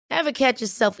Ever catch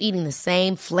yourself eating the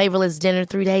same flavorless dinner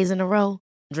 3 days in a row?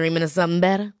 Dreaming of something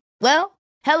better? Well,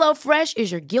 HelloFresh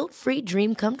is your guilt-free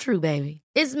dream come true, baby.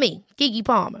 It's me, Keke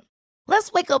Palmer.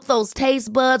 Let's wake up those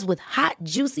taste buds with hot,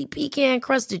 juicy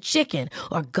pecan-crusted chicken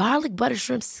or garlic butter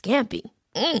shrimp scampi.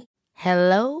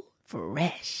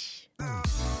 HelloFresh.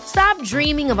 Stop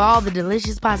dreaming of all the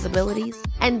delicious possibilities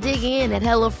and dig in at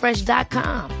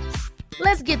HelloFresh.com.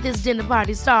 Let's get this dinner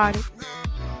party started.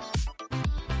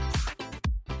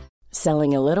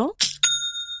 Selling a little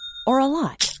or a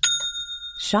lot?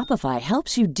 Shopify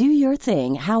helps you do your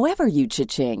thing however you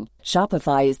cha-ching.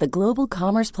 Shopify is the global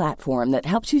commerce platform that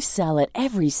helps you sell at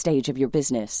every stage of your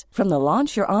business. From the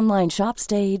launch your online shop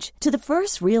stage to the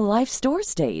first real-life store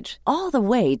stage, all the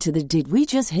way to the did we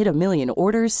just hit a million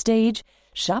orders stage.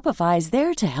 Shopify is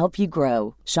there to help you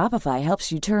grow. Shopify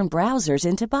helps you turn browsers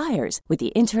into buyers with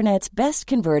the internet's best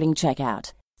converting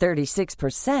checkout.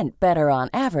 36% better on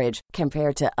average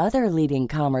compared to other leading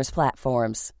commerce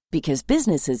platforms. Because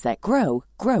businesses that grow,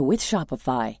 grow with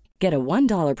Shopify. Get a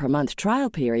 $1 per month trial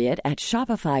period at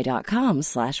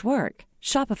shopify.com/work.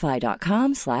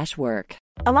 Shopify.com/work.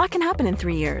 A lot can happen in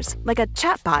 3 years, like a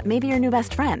chatbot may be your new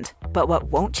best friend. But what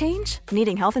won't change?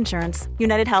 Needing health insurance.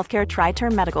 United Healthcare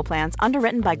Tri-Term Medical Plans,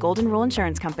 underwritten by Golden Rule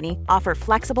Insurance Company, offer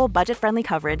flexible, budget-friendly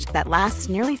coverage that lasts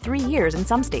nearly 3 years in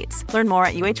some states. Learn more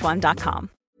at uh1.com.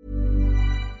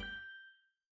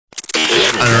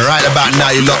 And right about now,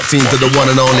 you're locked into the one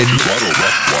and only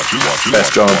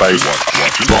Best Drum and Bass.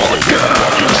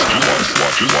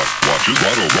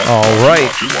 All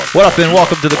right. What up, and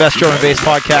welcome to the Best Drum and Bass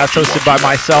podcast, hosted by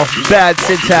myself, Bad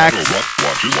Syntax.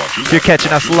 If you're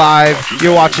catching us live,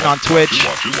 you're watching on Twitch,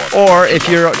 or if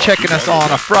you're checking us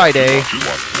on a Friday,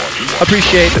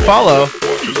 appreciate the follow.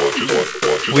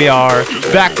 We are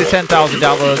back to 10,000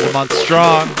 downloads a month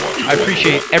strong. I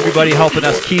appreciate everybody helping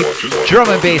us keep drum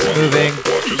and bass moving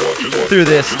through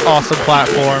this awesome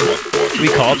platform we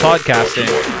call podcasting.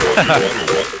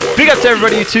 Big up to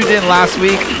everybody who tuned in last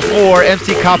week for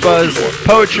MC Kappa's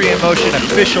Poetry in Motion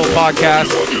official podcast.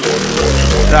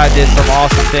 That did some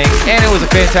awesome things, and it was a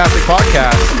fantastic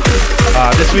podcast.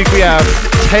 This week we have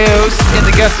Teos in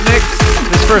the guest mix.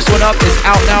 This first one up is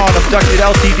out now on Abducted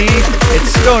LTD.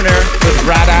 It's Stoner with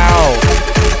Radau.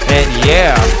 And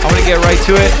yeah, I'm going to get right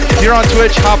to it. If you're on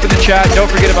Twitch, hop in the chat.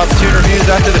 Don't forget about the tune reviews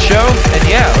after the show. And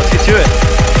yeah, let's get to it.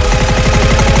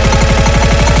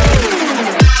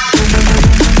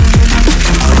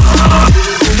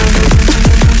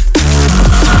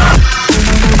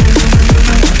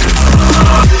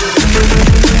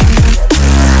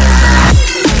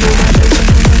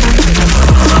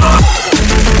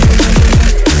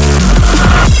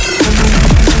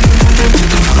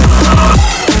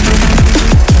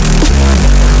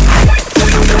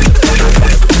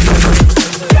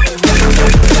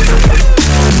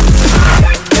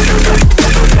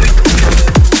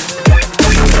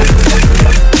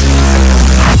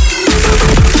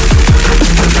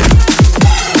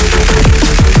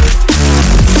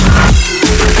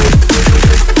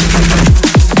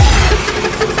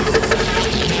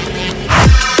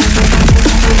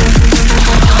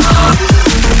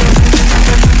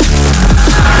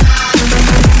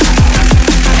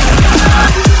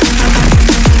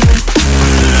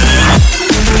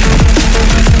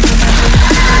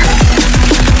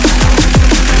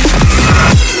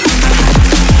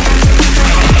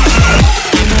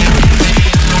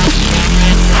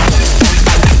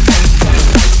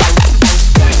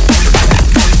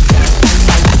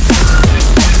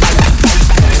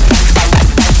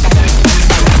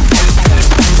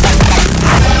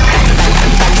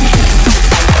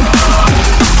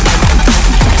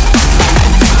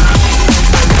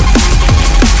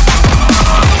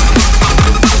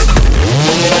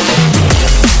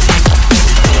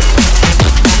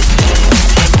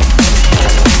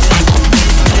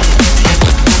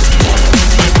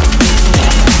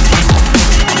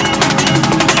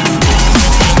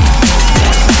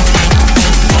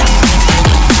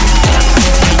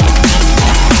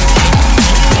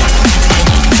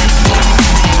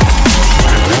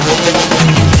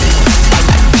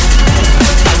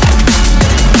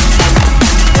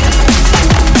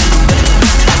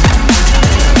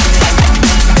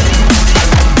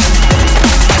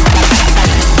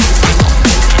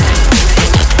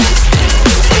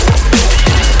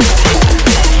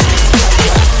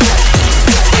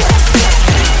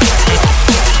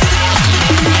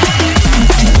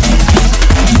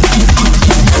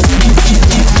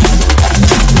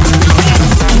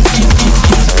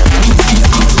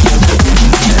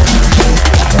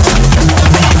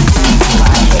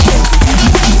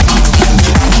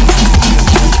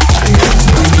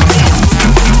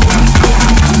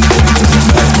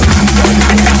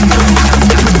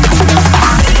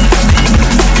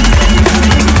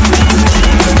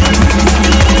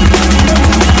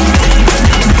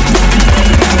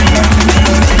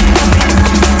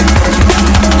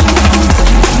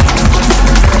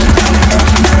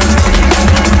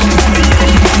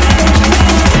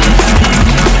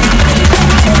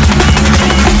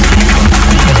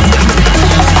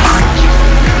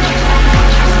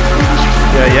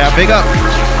 Yeah, big up.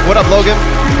 What up, Logan?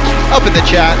 Up in the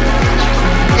chat.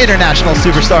 International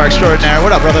superstar extraordinaire.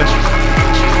 What up, brother?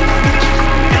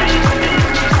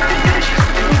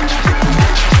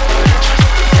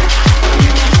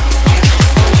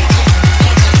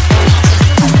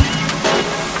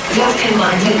 Broken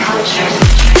Minds and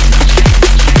Culture.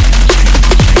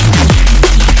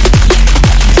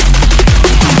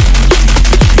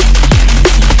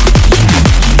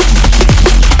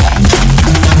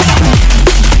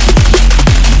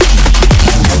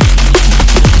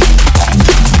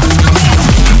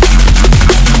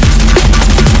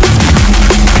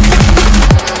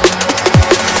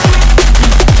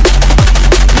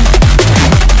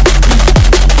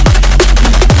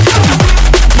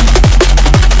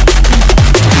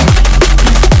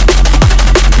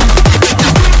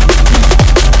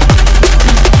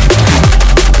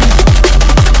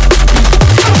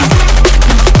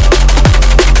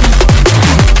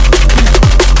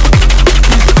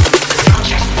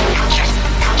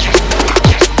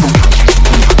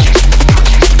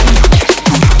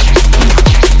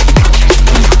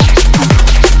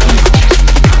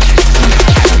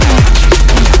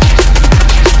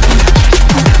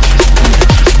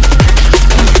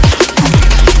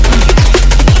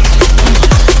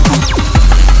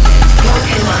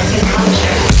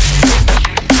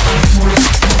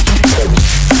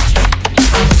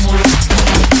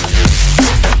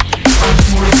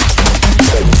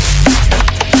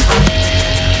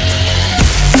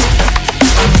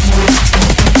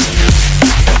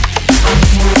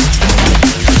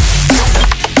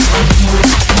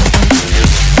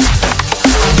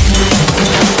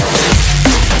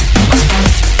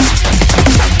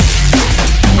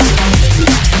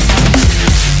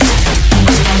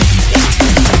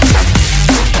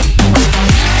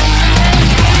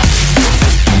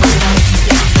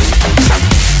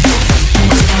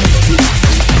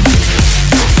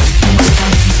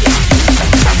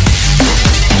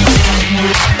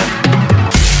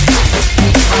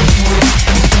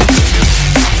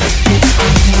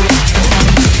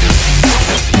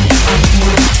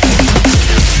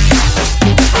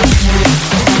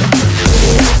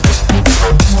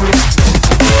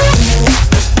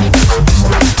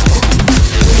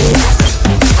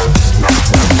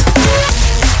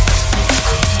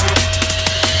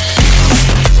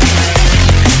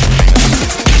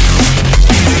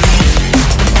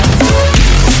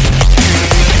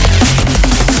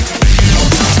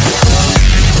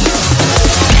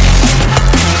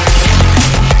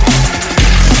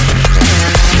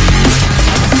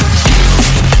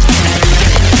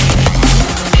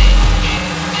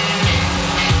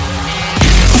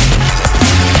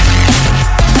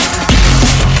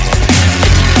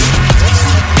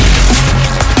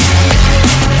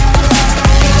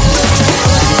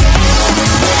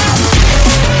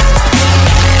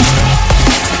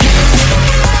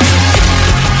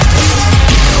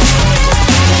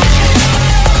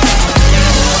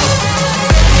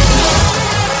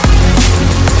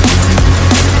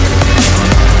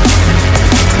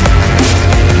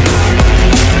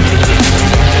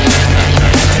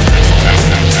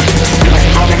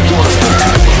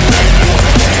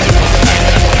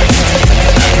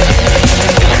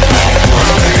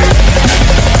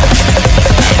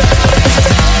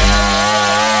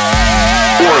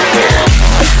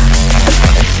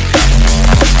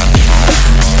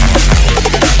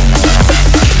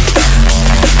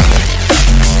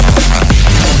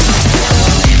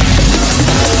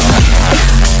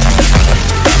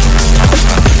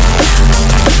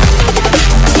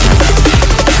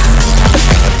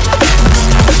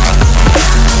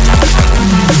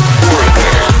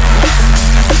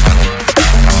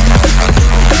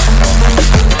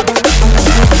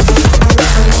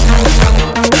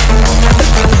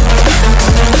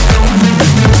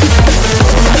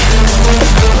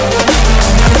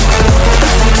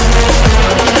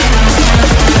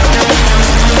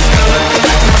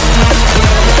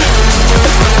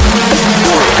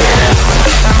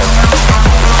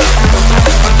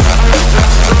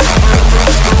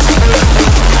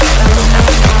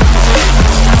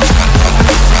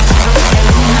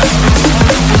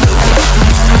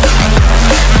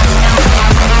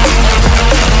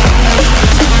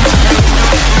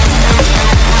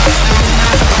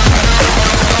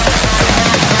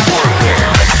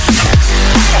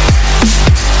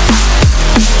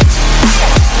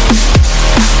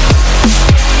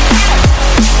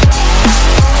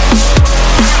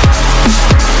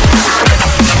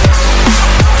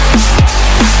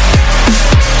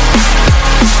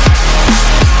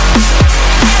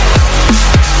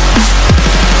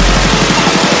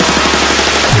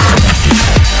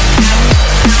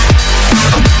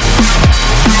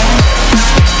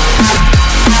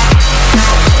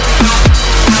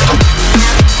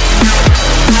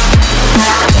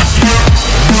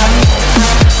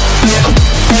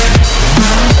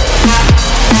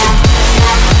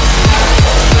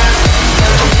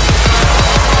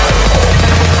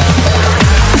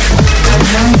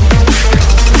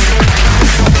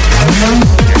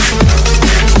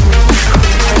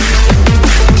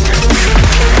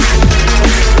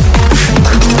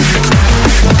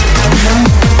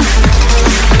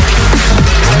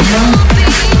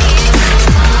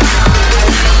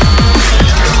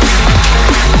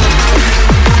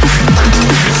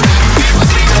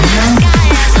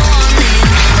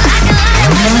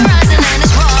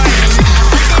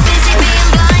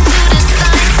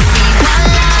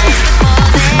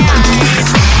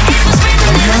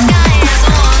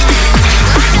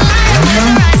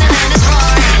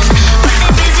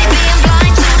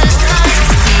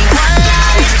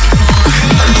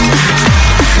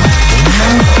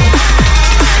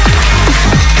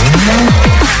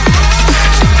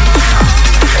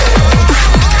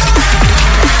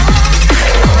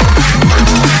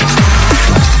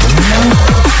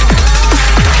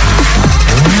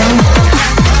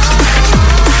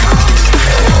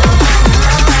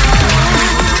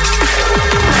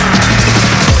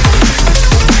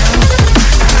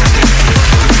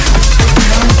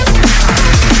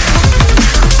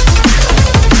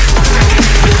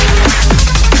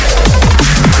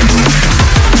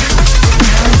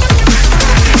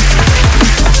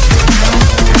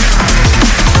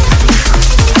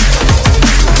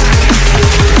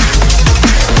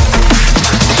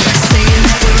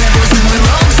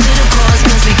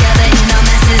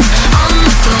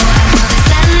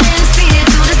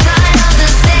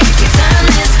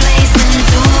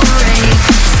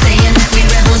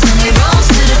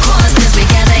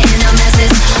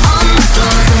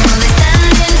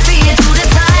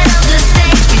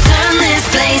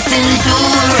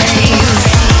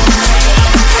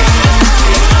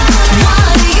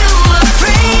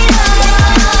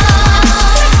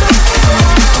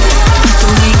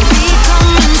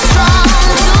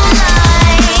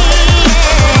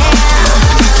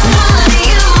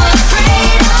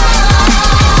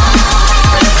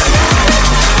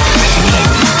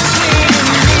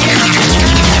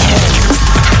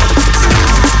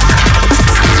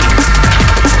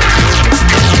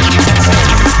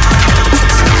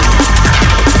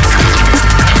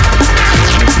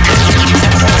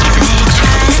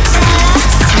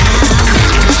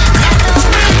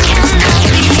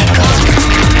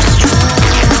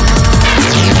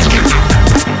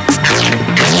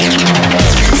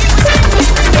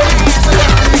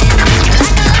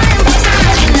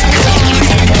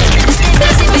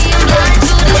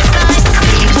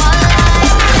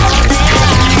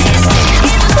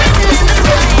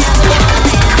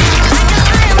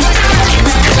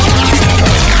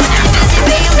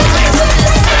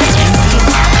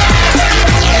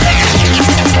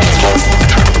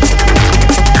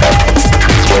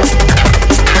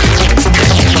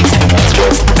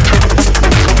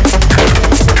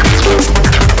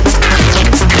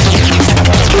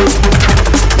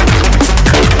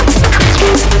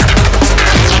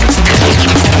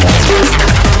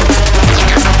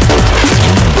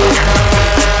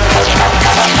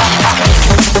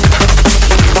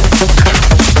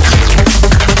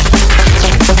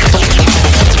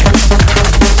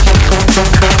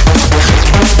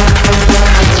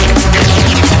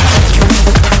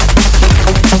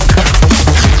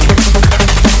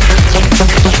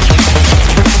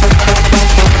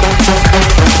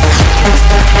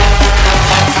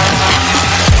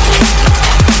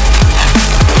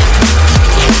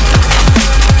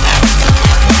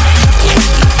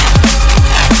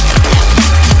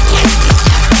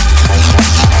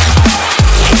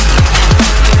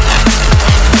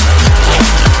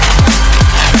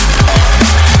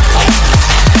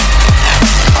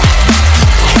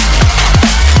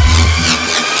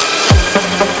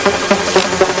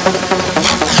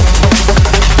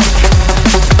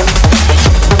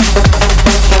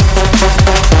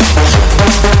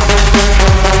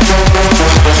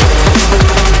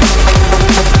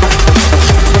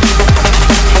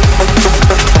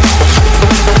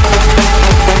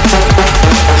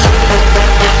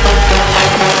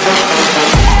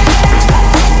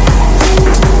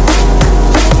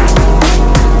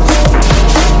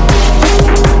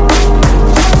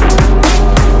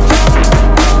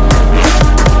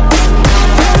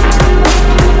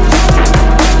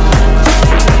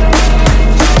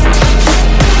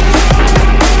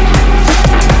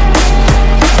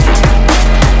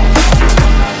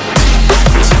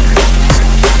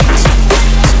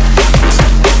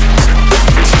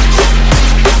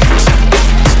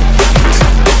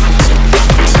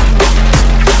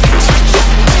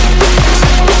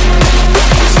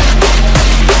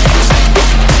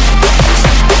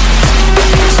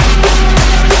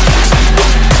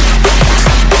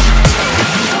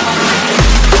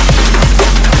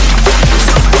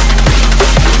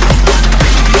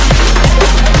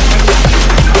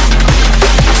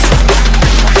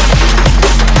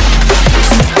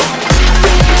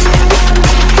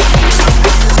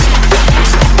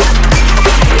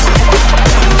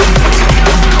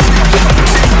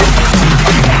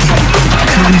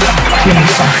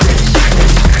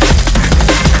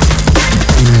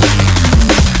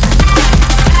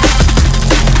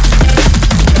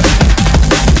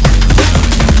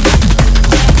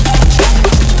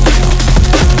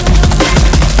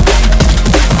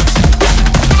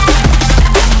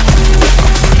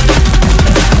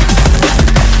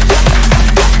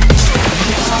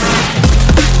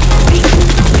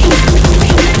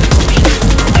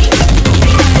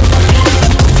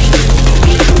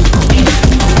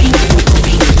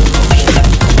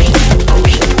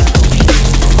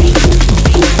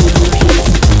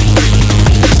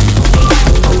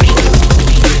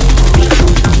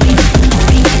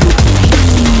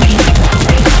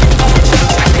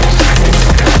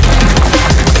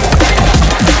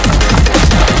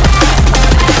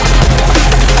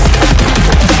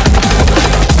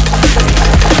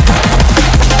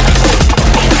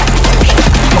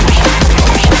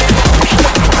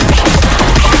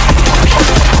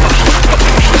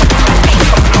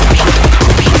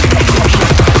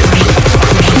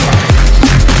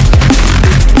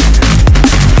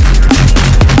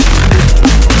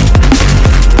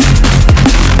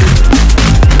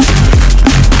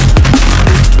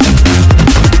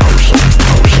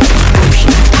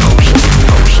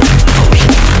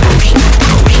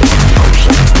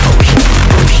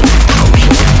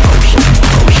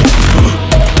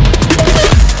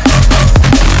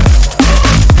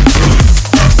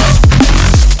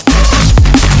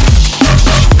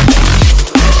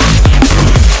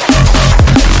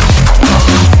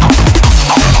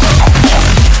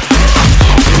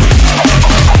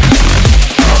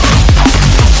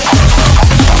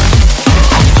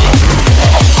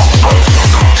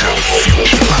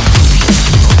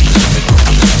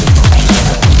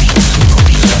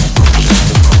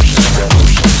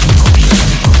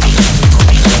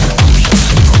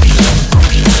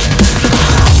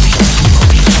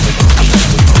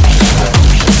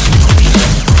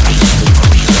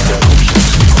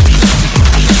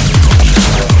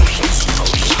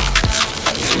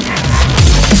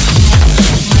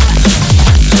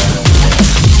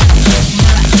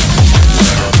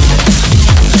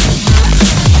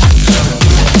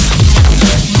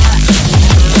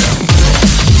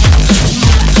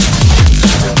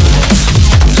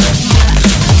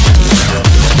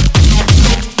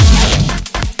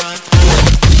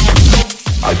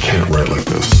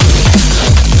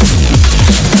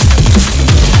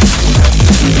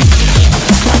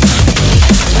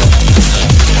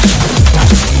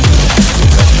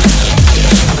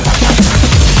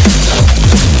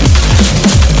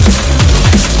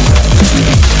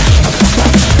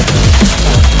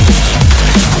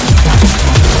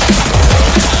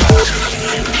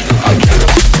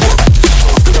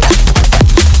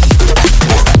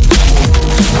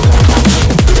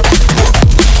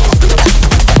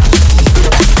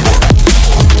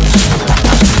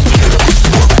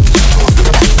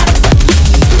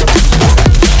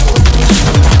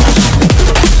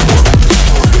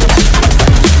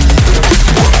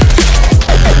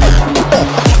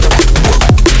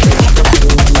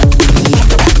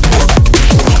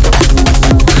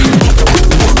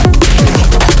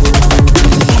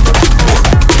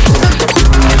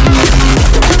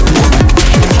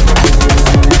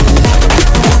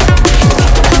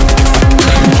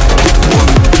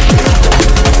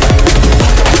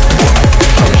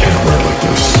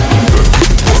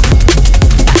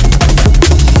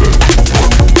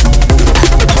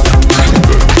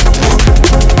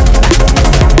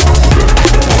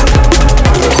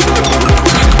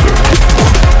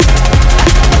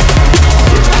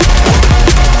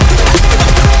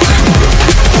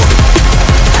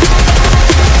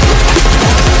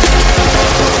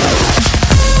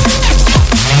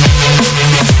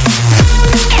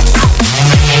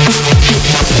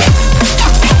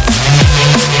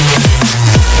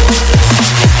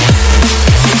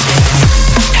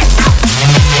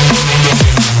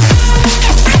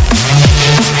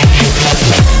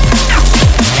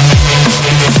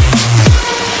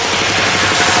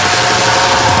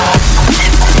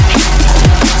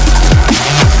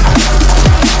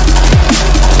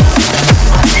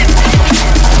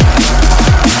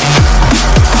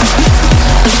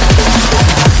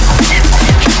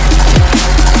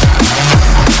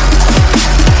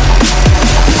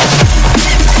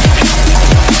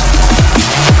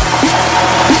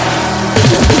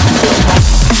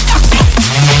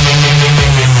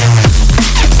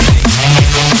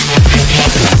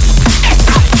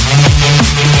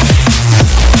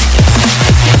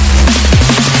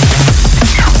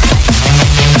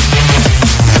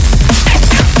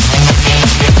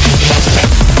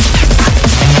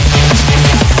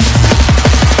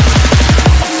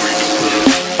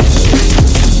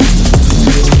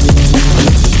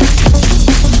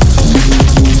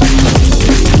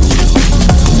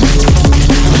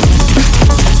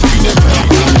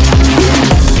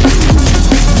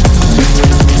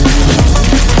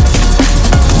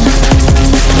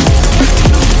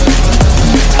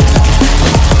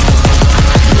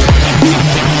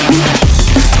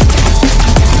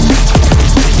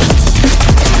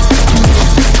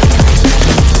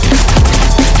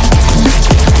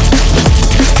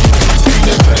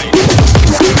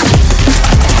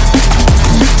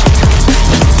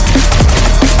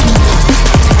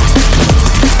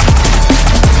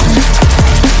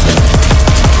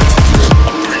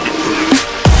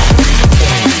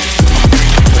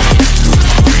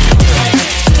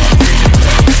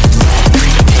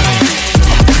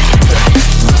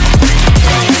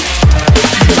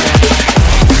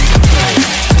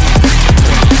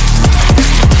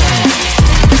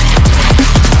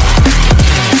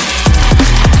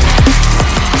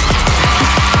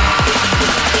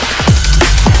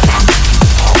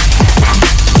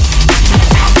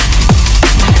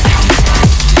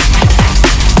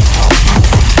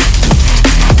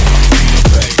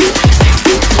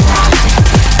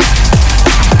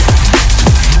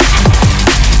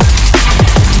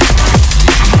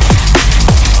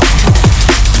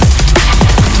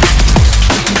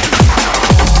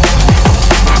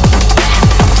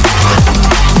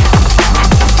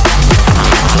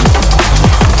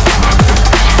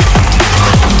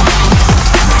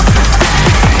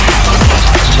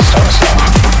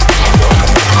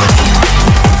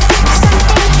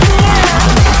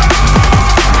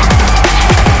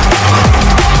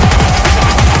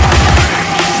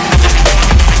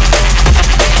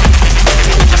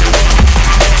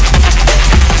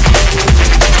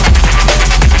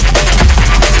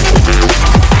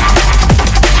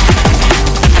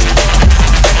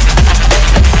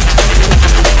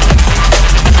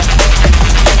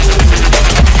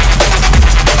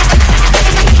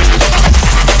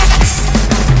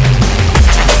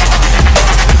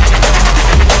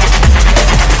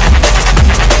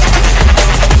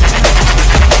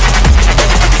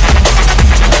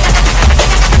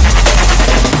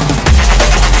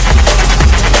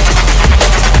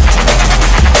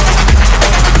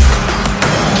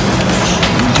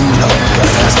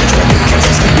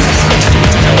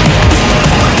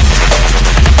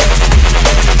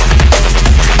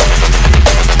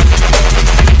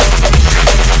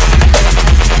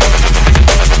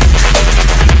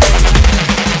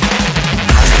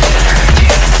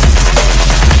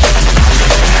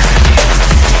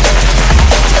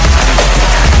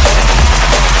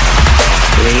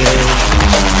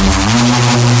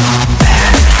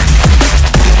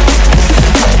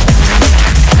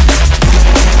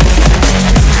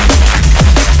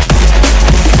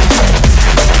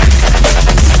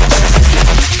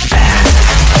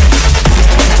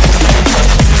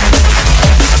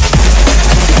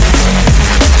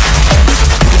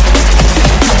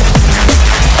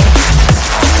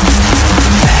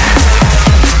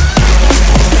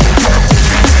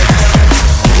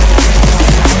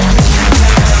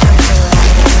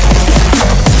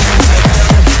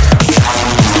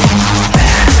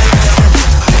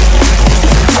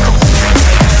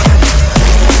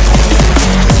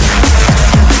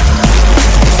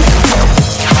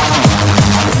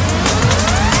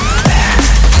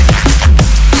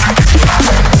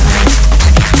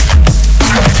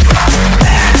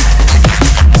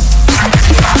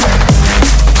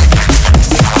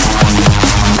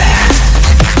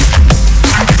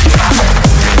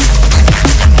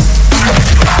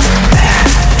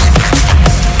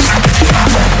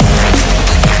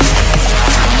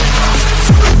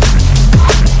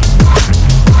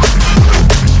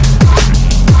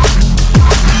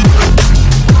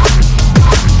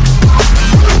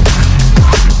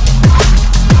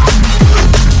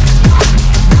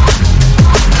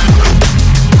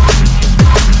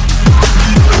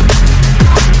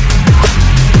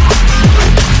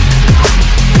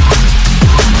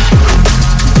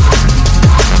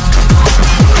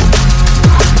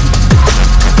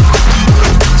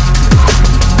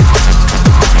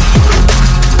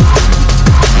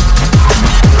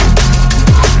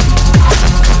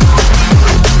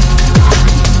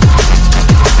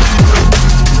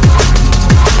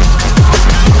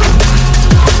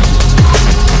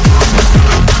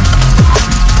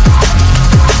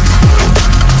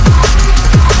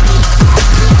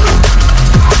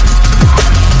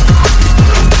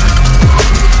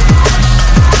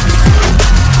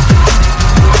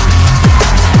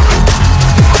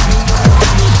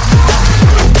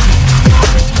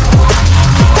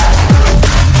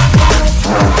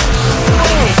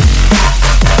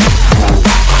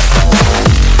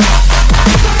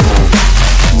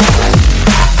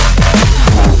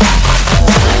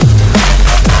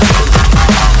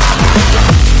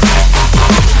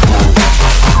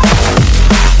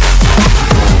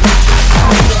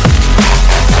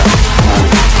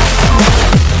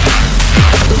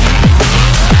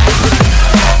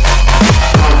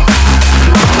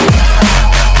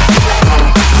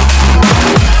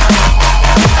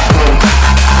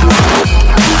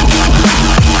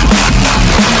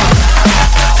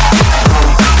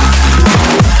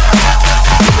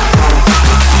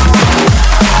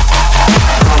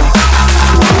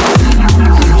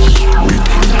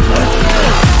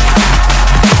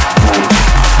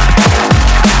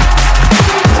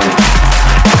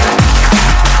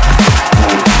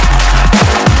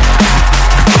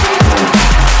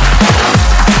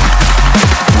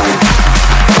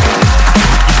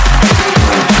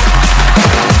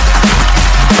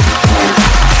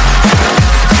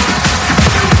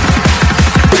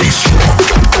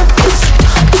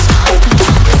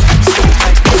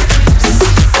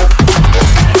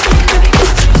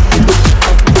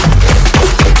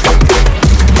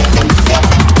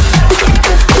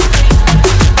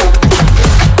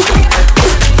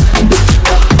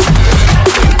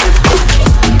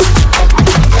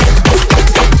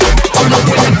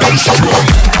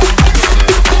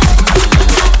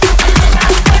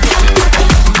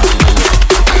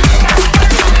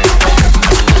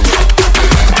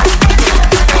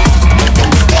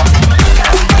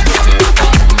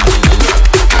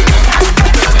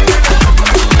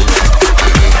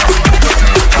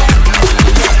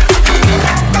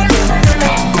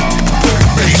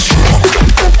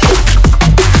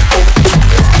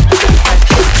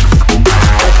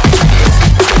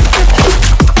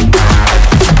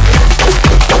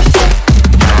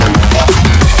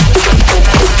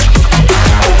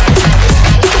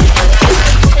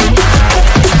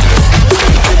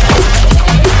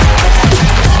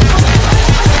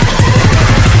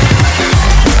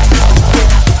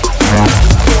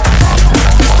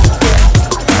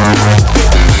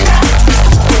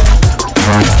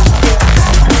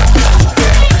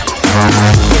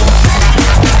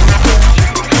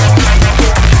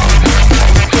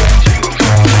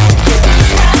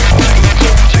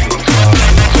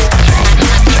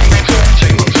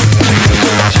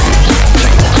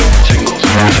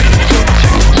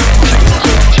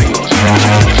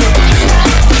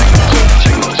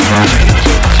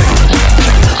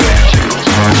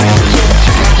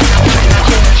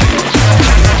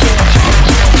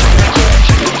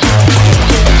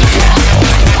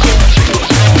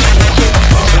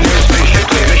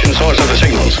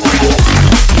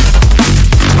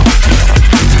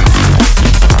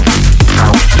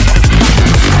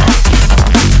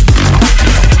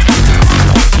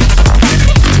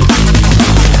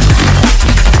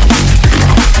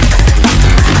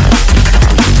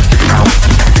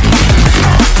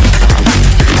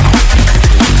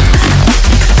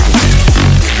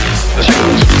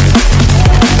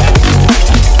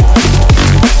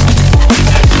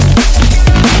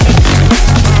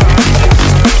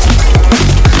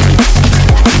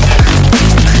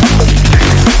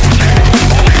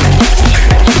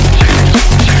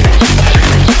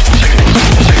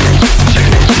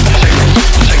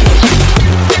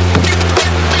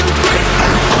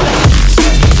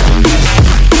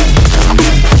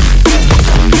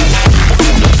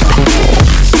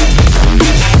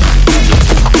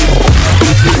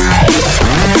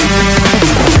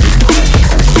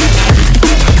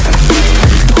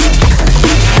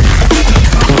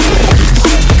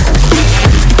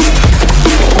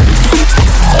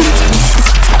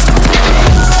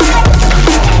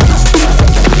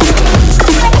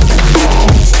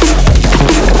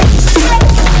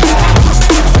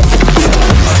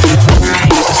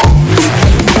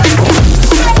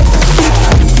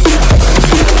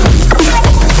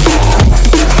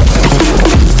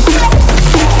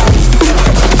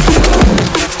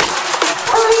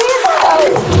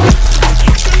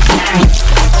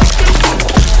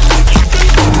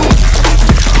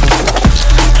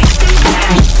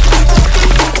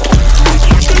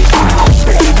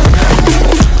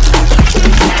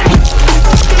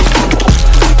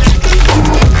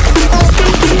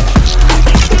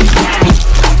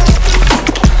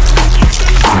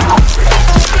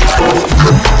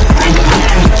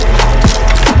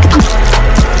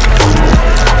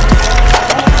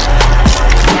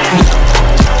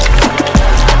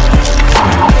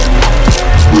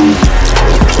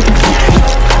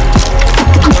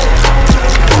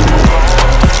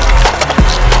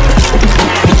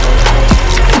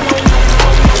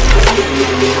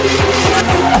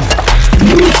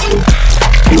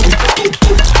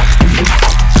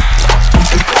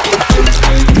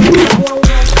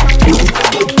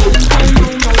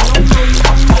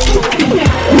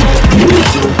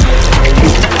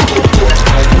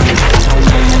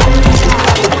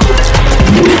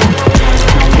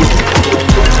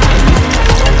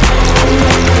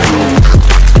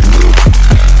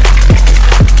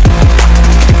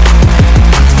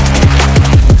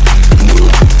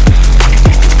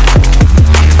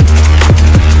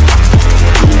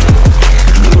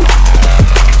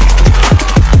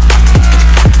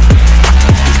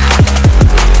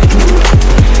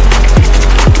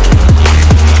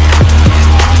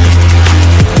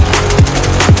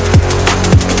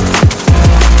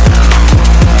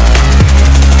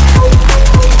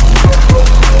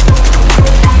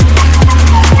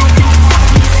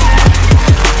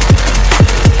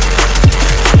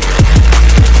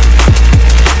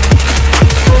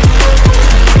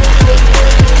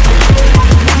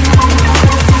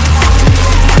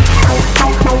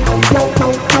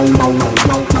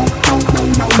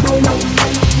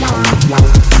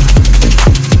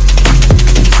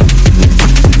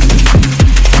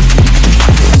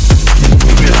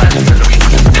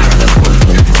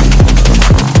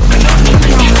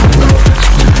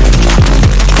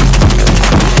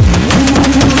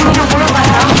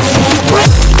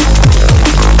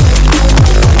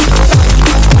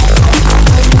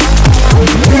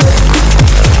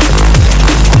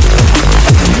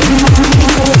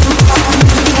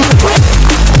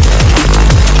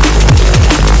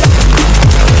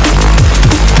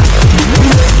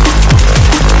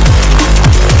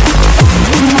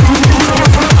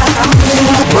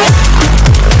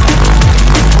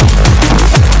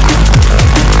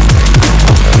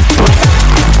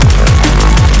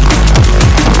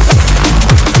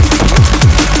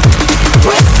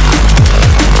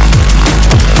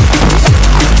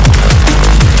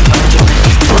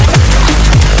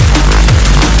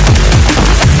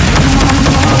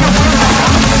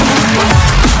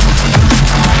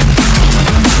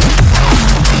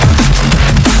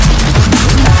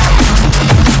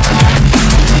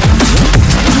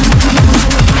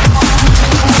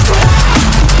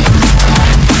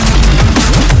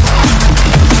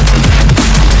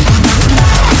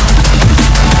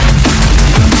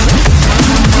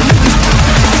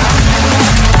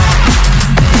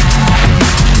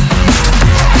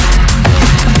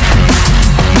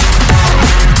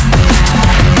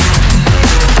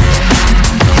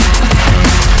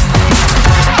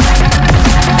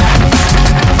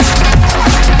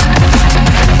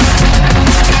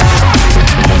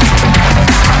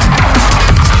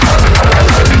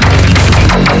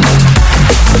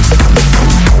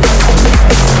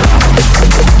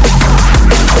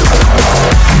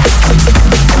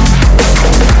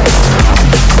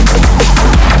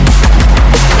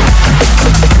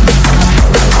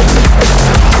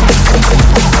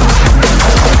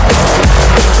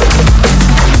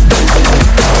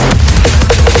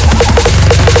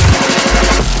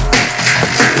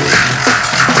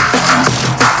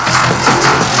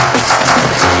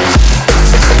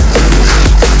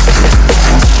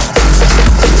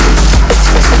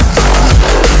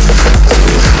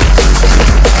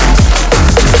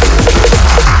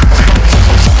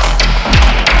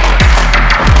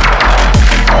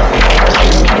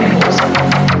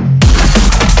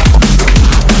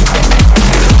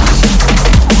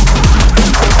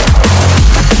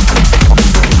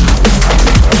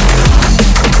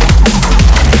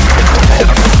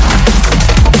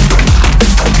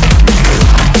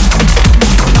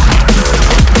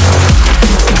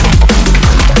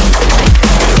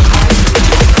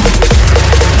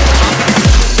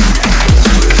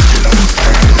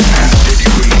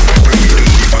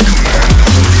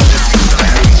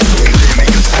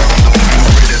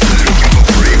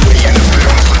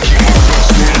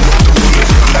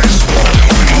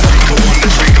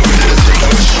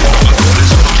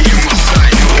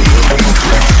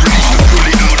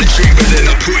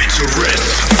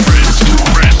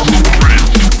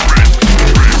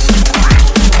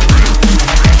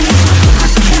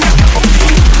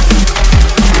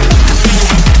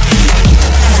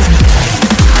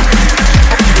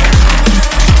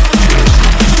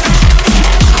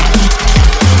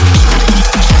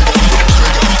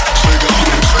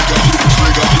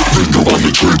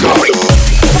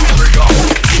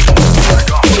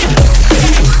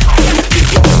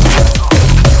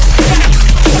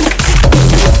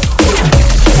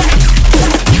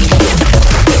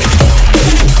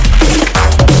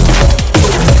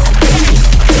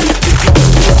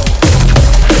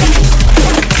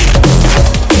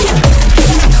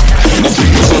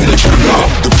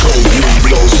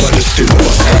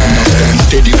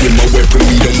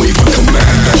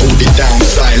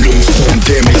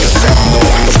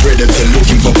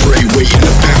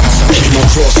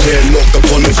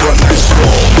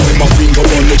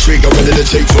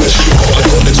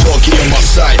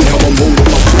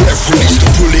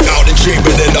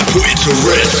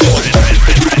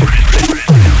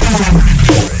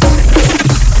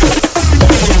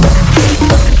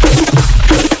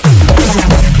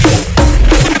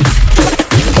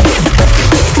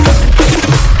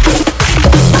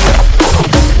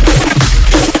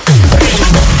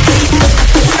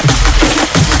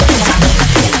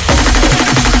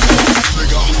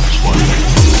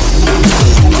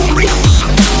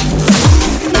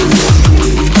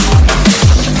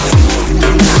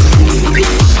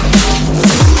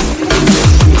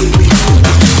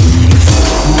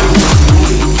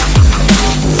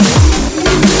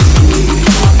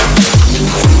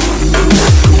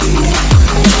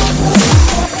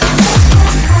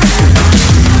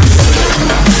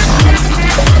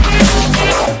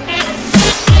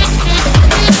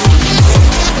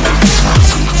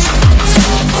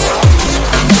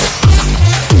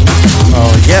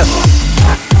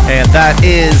 that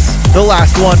is the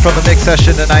last one from the mix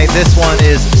session tonight. This one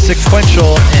is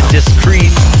sequential and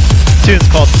discrete. Tune's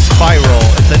called Spiral.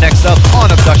 It's the next up on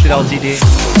Abducted LTD.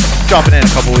 Dropping in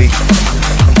a couple weeks.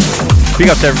 Big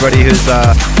up to everybody who's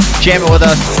jamming with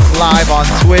us live on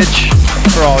Twitch.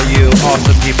 For all you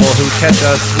awesome people who catch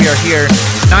us, we are here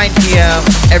 9 p.m.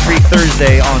 every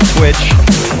Thursday on Twitch.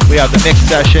 We have the mix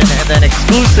session, and then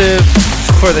exclusive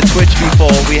for the Twitch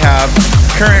people, we have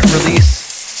current release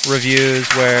reviews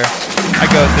where I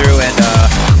go through and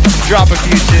drop a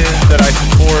few tunes that I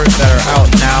support that are out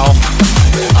now.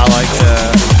 I like to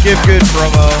give good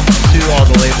promo to all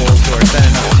the labels who are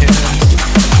sending us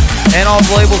tunes, and all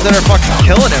the labels that are fucking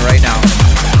killing it right now.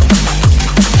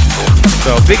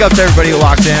 So big up to everybody who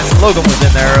locked in. Logan was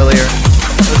in there earlier.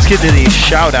 Let's get to these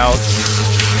shout outs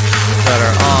that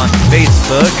are on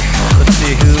Facebook. Let's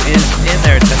see who is in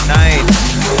there tonight.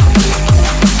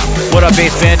 What up,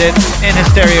 Bass Bandits and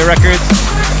Hysteria Records?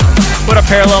 What up,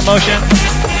 Parallel Motion?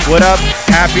 What up,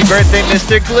 happy birthday,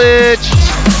 Mr. Glitch?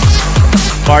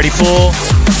 Party Pool.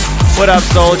 What up,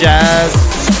 Soul Jazz?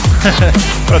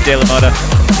 What up, De La Moda?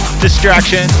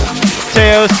 Distraction.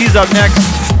 Teos, he's up next.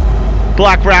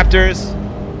 Black Raptors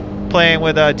playing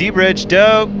with D-Bridge.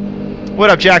 Dope. What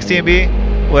up, Jax TMB?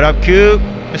 What up, Coop?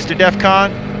 Mr.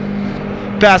 Defcon.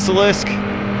 Basilisk.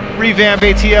 Revamp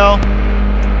ATL.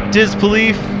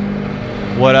 Disbelief.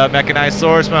 What up, Mechanized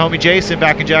Source? My homie Jason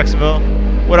back in Jacksonville.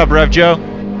 What up, Rev Joe?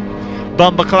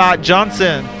 Bumbaclot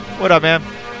Johnson. What up, man?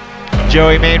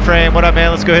 Joey Mainframe. What up,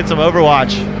 man? Let's go hit some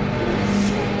Overwatch.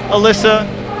 Alyssa.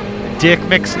 Dick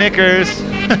McSnickers.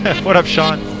 What up,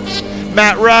 Sean?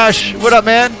 Matt Rush. What up,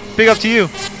 man? Big up to you.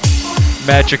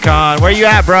 Metricon. Where you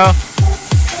at, bro?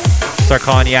 Start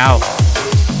calling you out.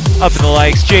 Up in the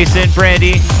likes. Jason,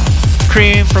 Brandy,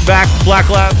 Cream from Black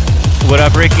Lab. What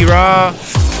up, Ricky Raw?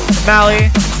 Mally,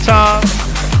 Tom,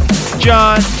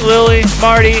 John, Lily,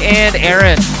 Marty, and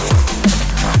Aaron.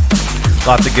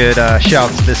 Lots of good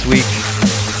shouts this week.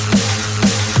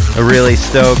 I'm really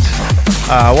stoked.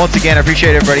 Once again, I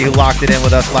appreciate everybody who locked it in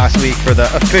with us last week for the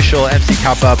official MC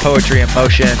Kappa Poetry in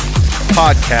Motion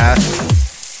podcast.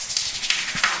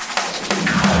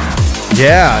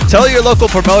 Yeah, tell your local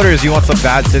promoters you want some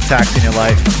bad syntax in your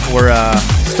life. We're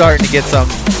starting to get some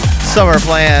summer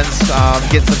plans,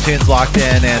 get some tunes locked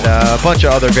in, and a bunch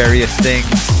of other various things.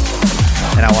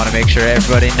 And I want to make sure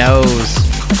everybody knows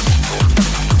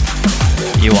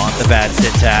you want the bad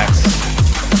syntax.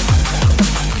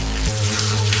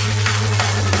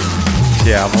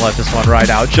 Yeah, I'm going to let this one ride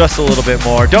out just a little bit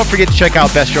more. Don't forget to check out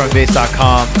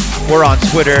bestdrumandbass.com. We're on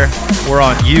Twitter. We're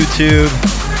on YouTube.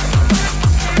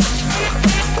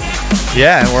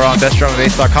 Yeah, and we're on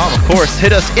bestdrumandbass.com, of course.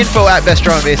 Hit us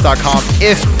info@bestdrumandbass.com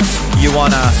if you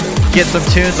want to get some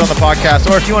tunes on the podcast,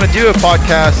 or if you want to do a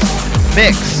podcast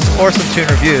mix or some tune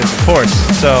reviews, of course.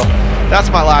 So that's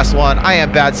my last one. I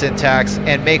am Bad Syntax,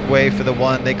 and make way for the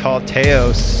one they call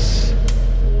Teos.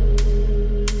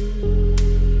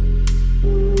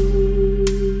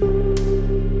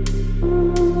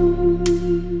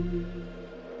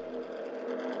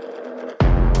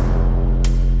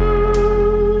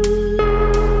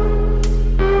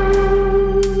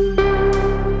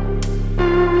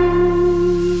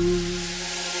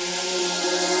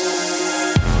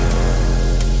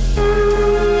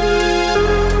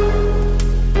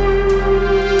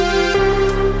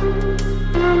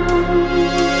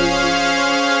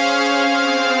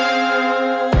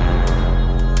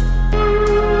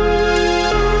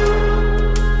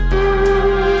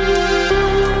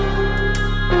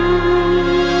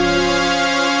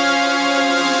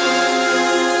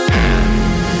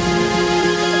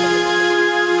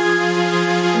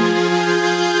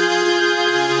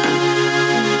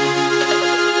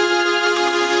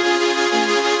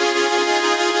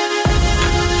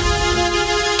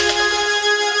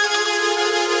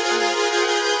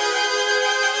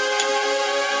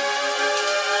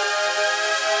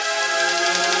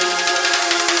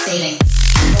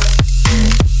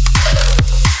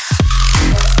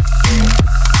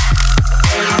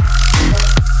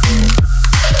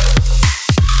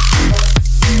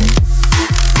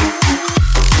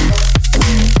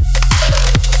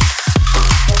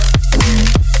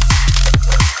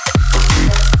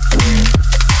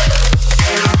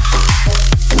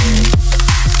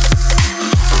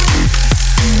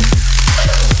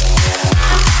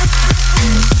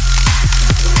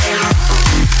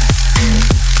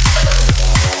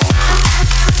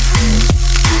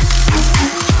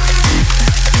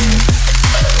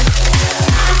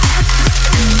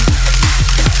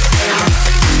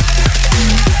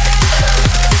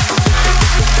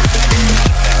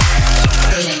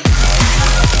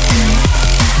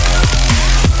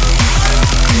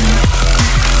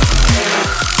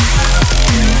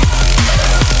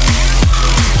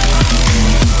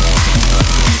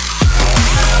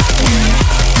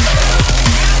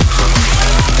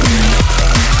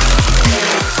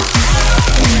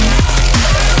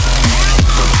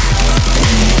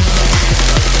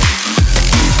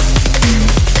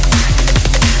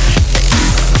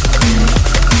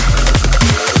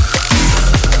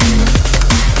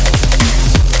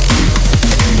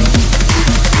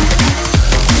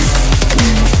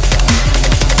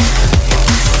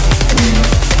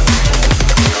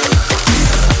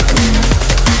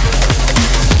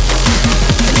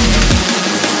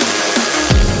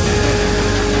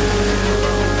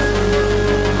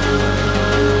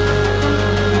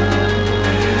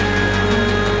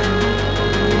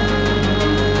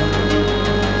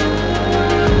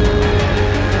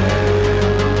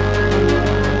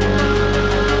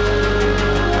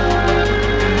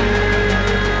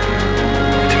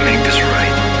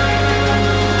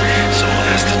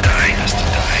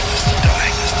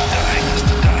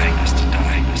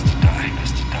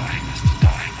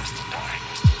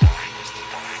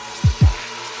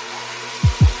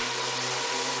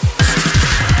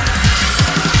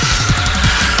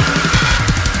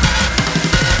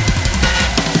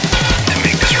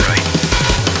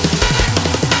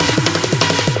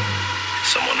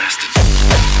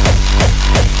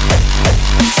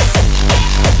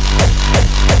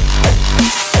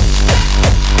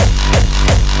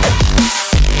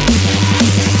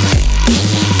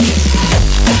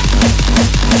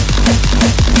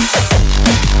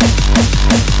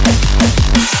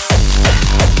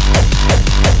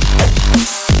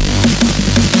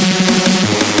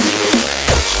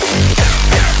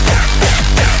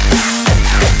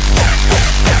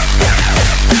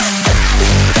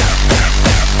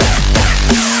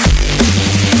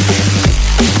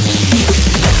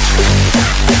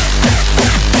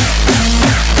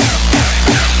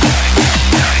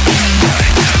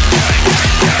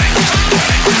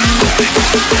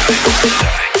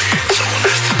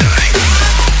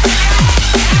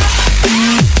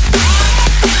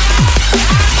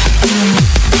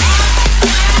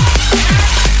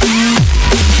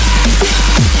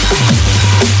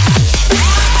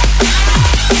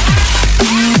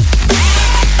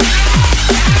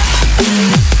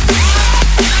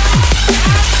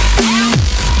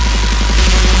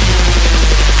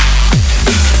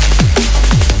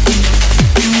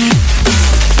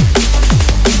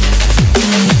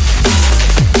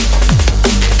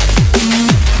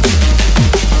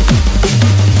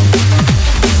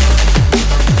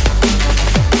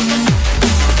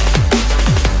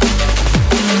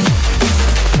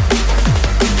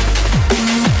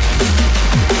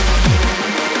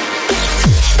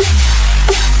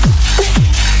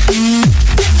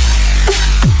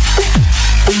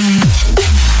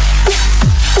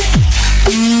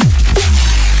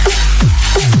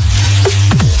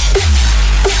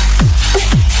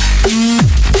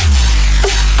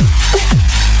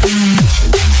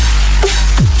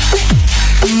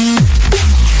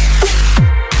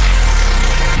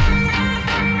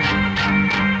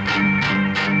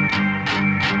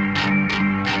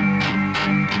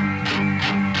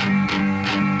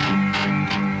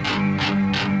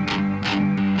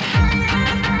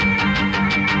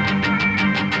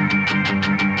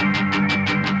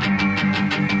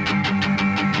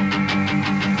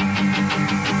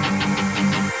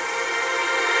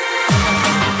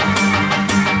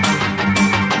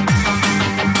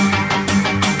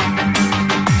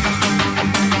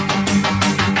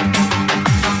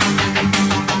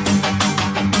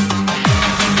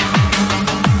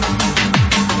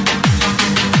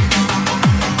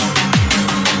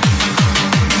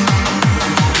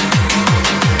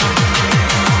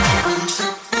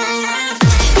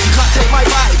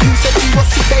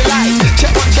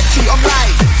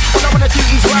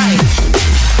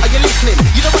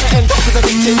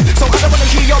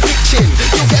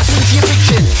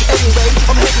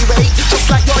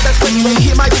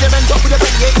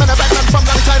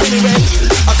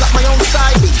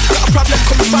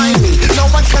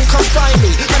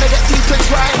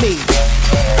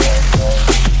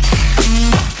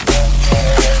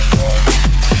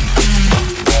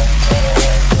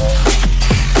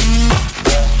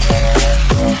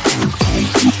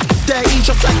 ease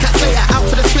just like Cat Slater. Out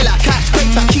for the thriller, catch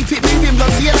paper, keep it moving,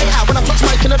 blood, see you later. When I touch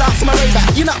mic in the dance, I'm a raver.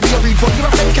 You're not be a rude boy, you're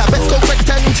a faker. Best go quick,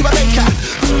 turn into a baker.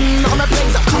 I'm a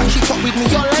blazer, can't keep up with me,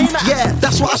 you're lame. Yeah,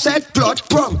 that's what I said, blood,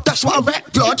 bro, that's what I rep,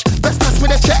 blood. Best pass me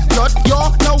the check, blood,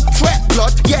 you're no threat,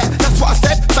 blood. Yeah, that's what I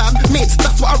said, fam. Mids,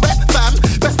 that's what I rep, fam.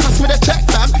 Best pass me the check,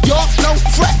 fam. You're no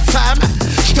threat, fam.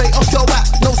 Straight off your whack,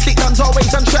 no slick guns,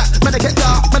 always on track. Man, I get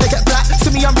dark, man, I get black.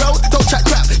 See me on road, don't chat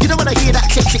crap. You don't wanna hear that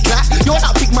click, click, clack. You're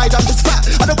not big, my I'm just fat.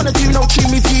 I don't wanna do no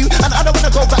tune with you, and I don't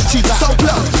wanna go back to that. So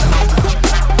blood.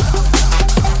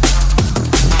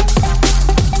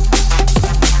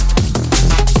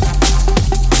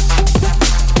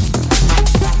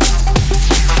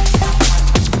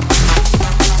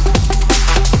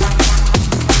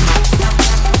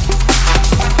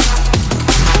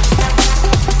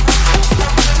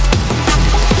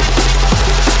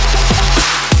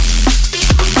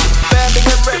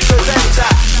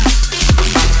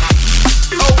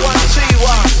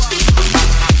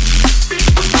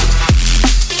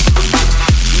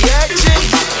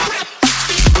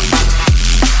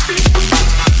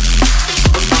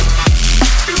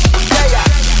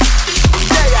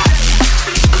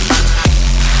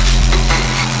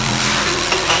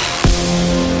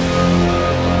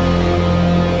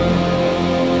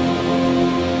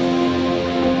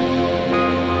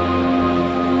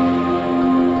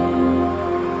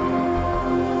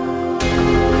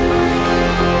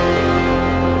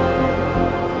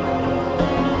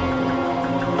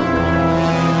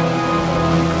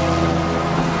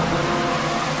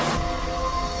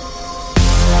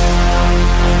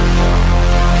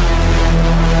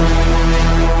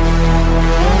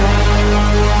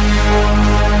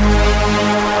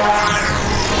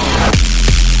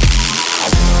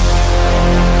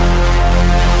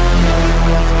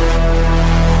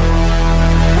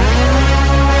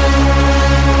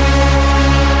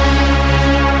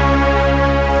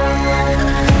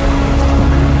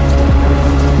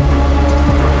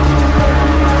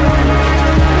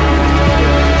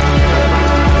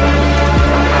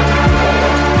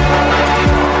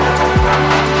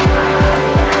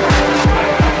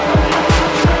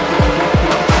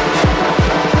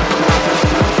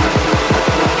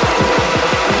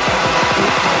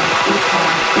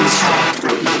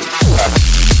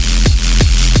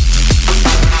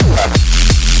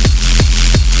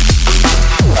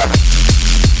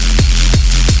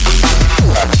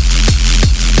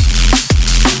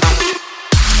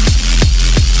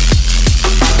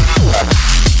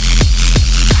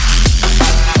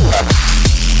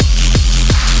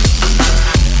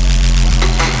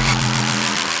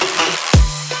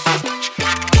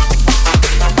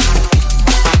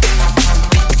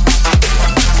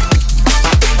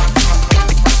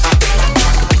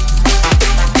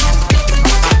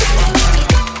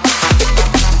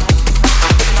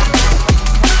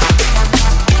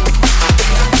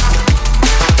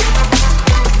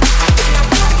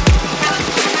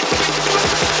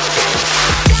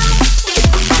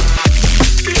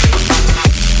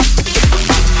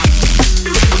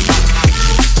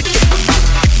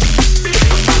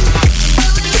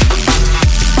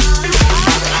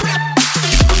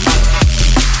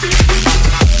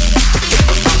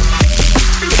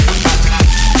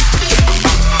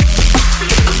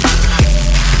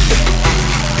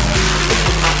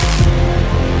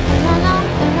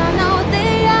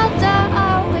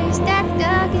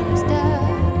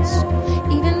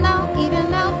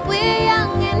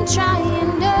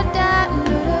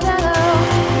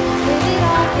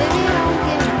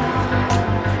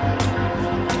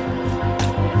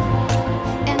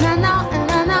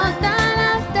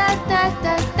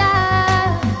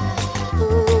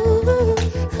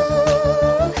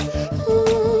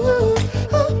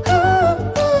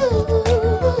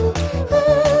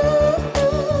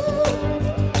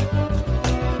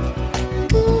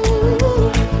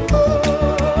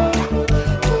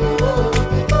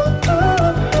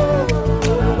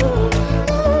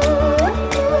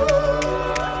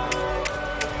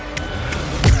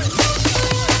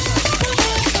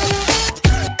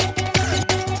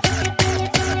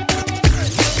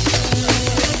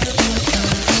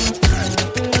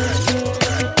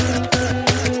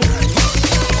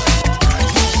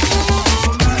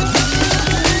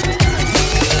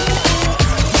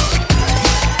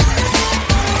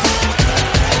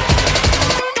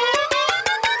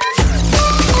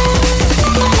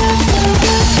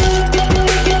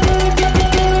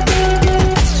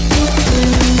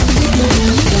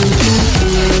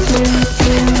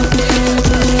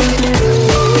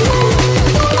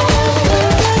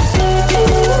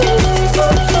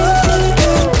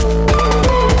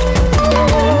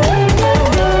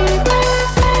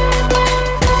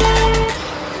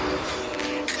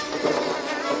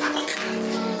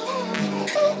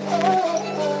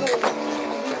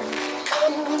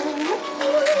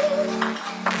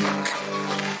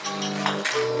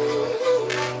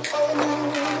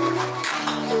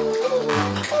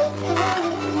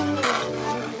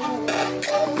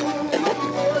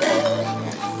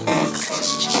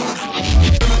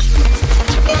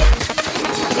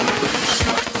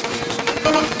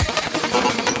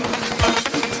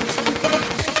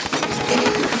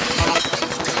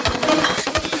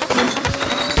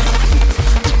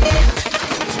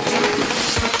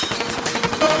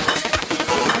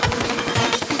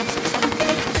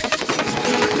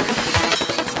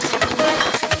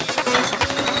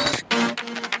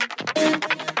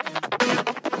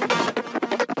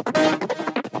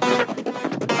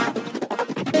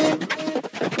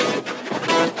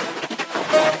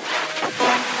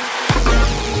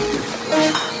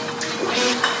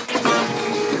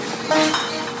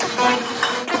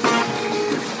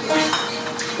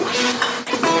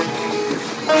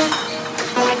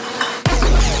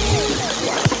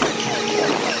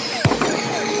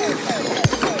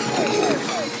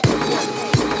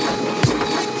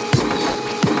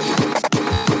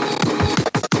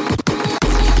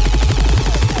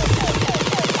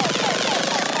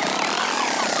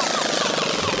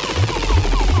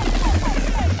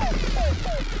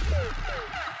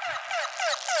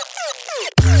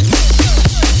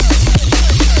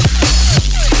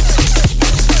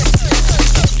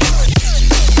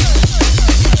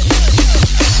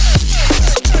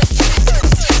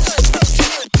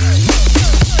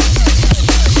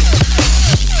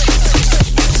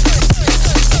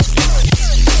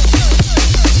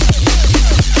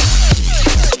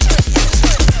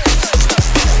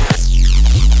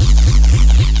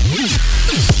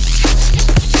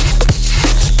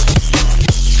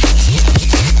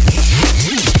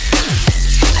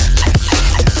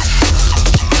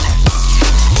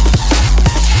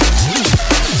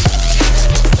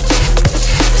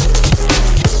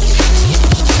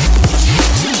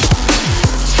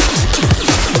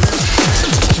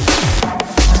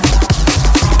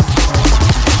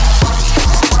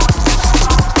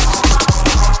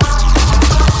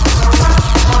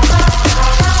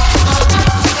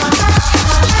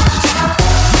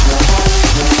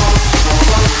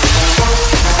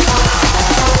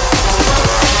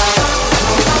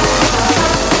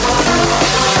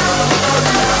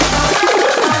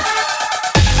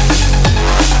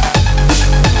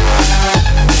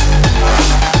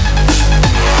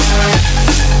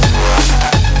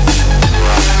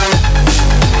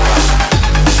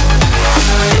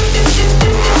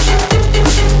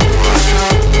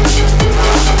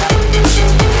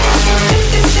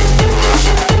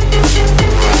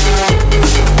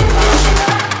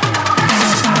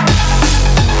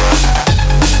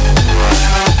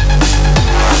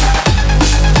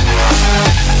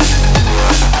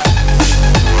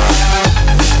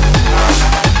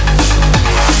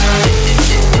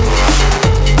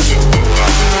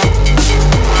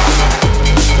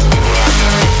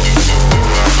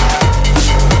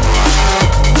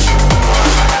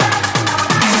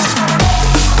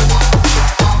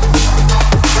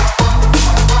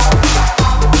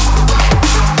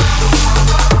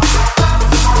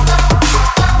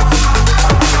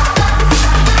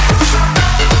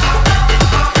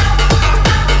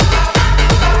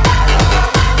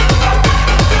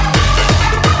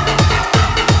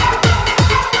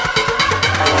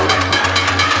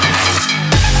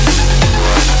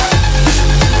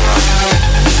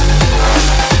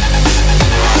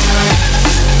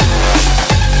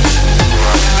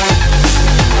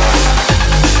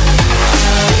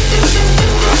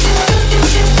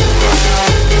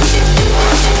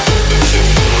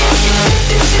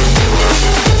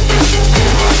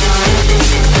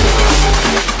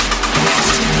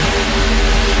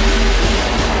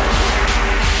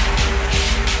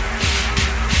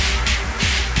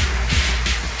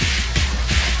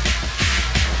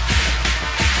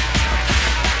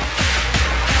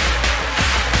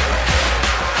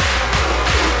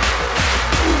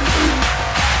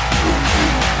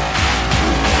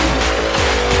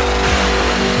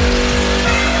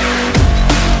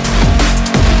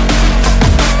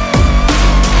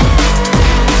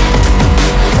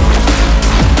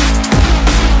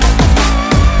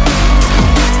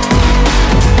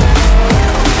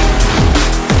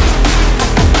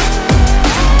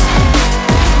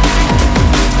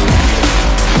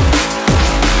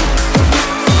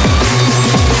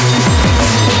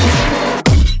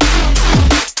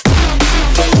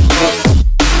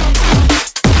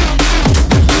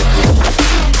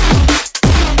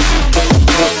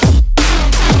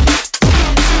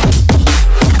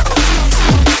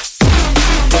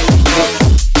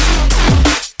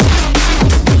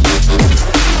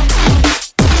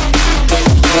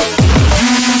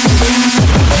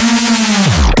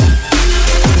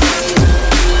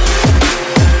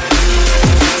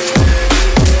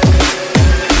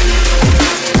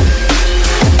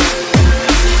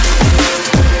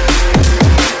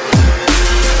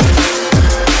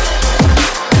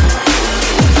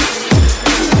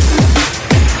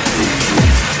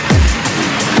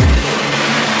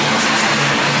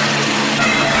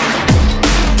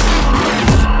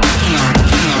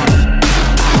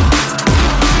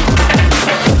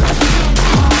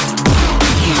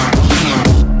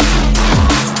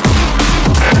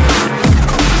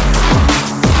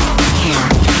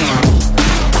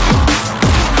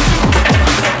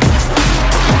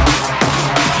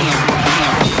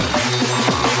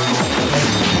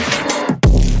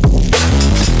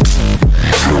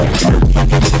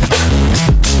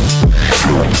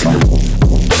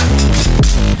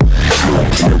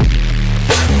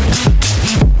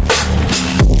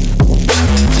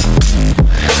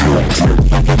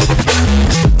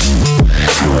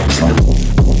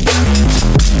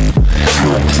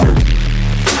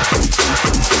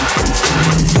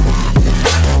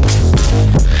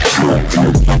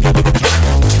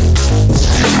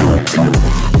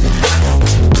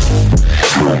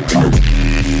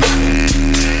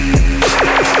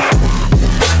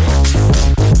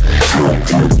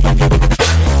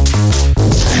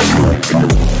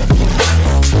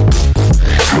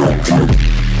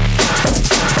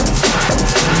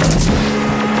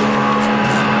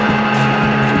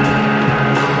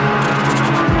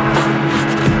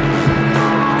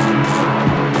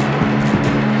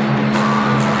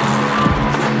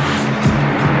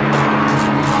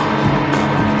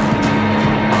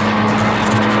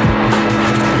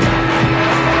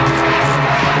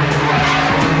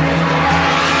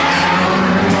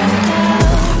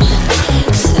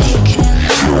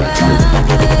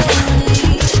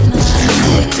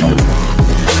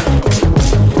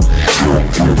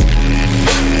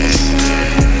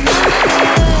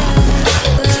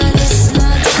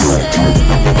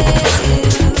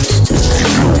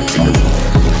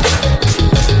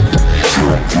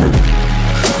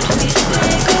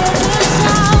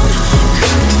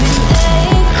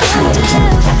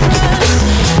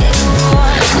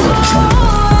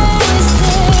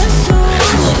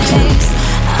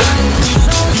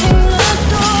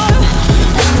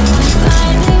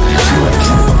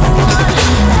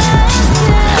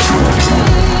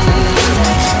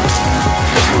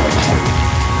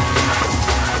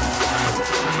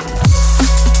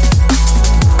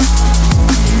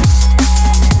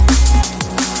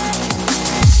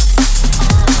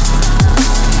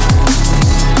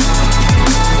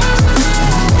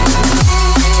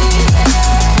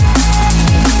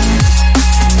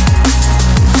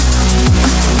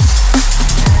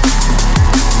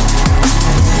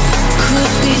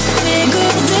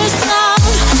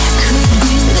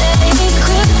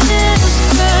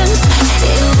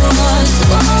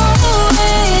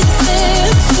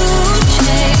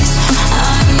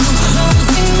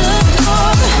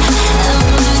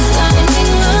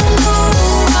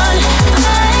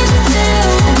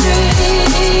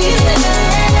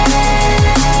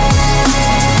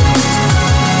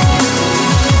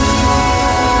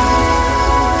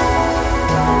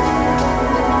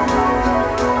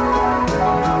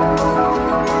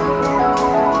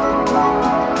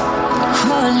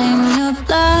 calling your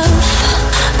bluff,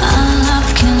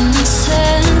 unlocking the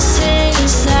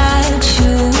senses that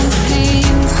you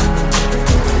feel.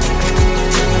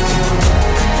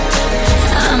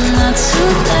 I'm not to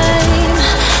blame,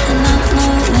 and not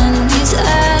knowing these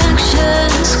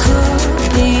actions could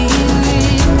be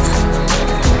real.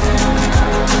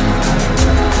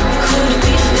 Could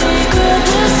we figure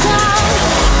this out?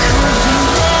 Could we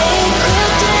make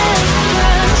a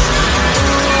difference?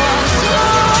 It was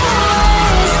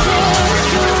always this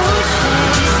truth.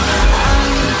 I'm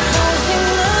closing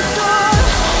the door,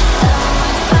 and I'm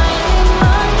finding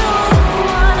a new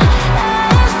one that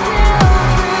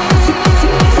still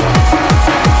breathes.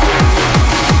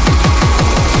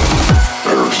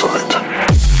 Parasite.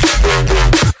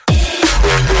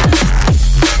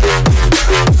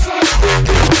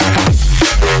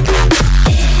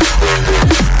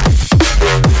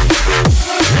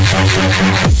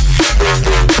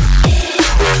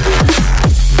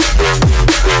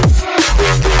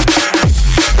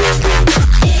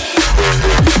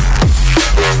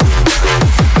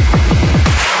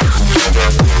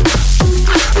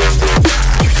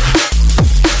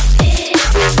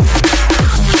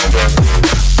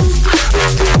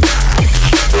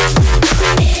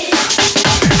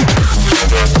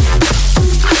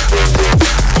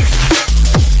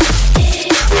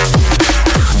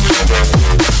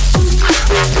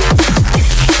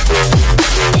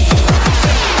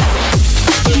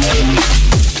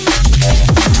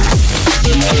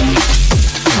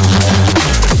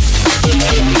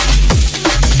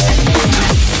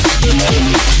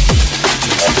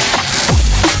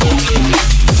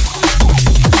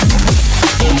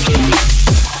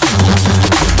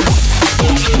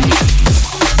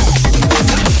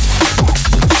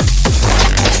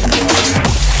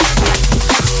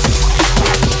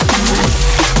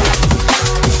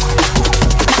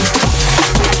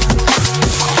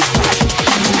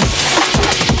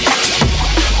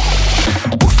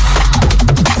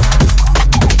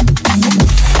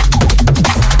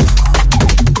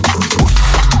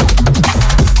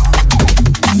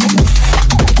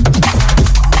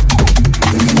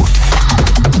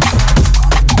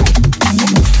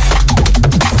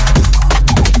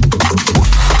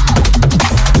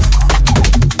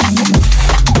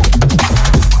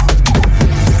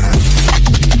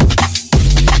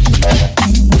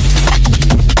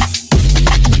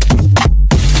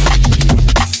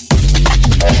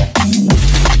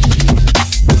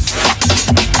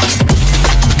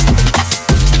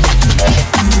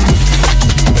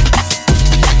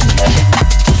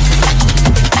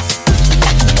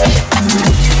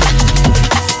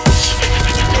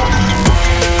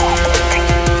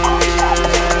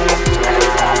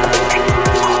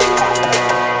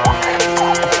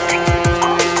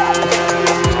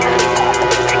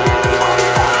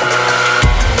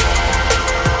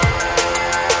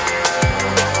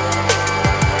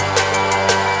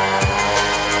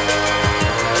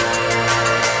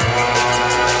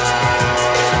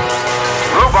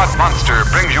 Monster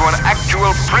brings you an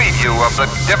actual preview of the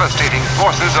devastating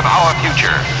forces of our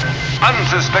future.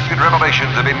 Unsuspected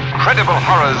revelations of incredible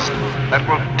horrors that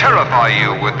will terrify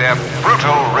you with their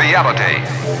brutal reality.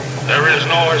 There is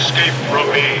no escape from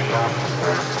me.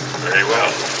 Very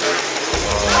well.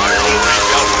 I will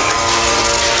recalculate.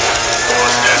 Or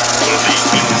death will be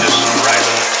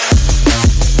indescribable.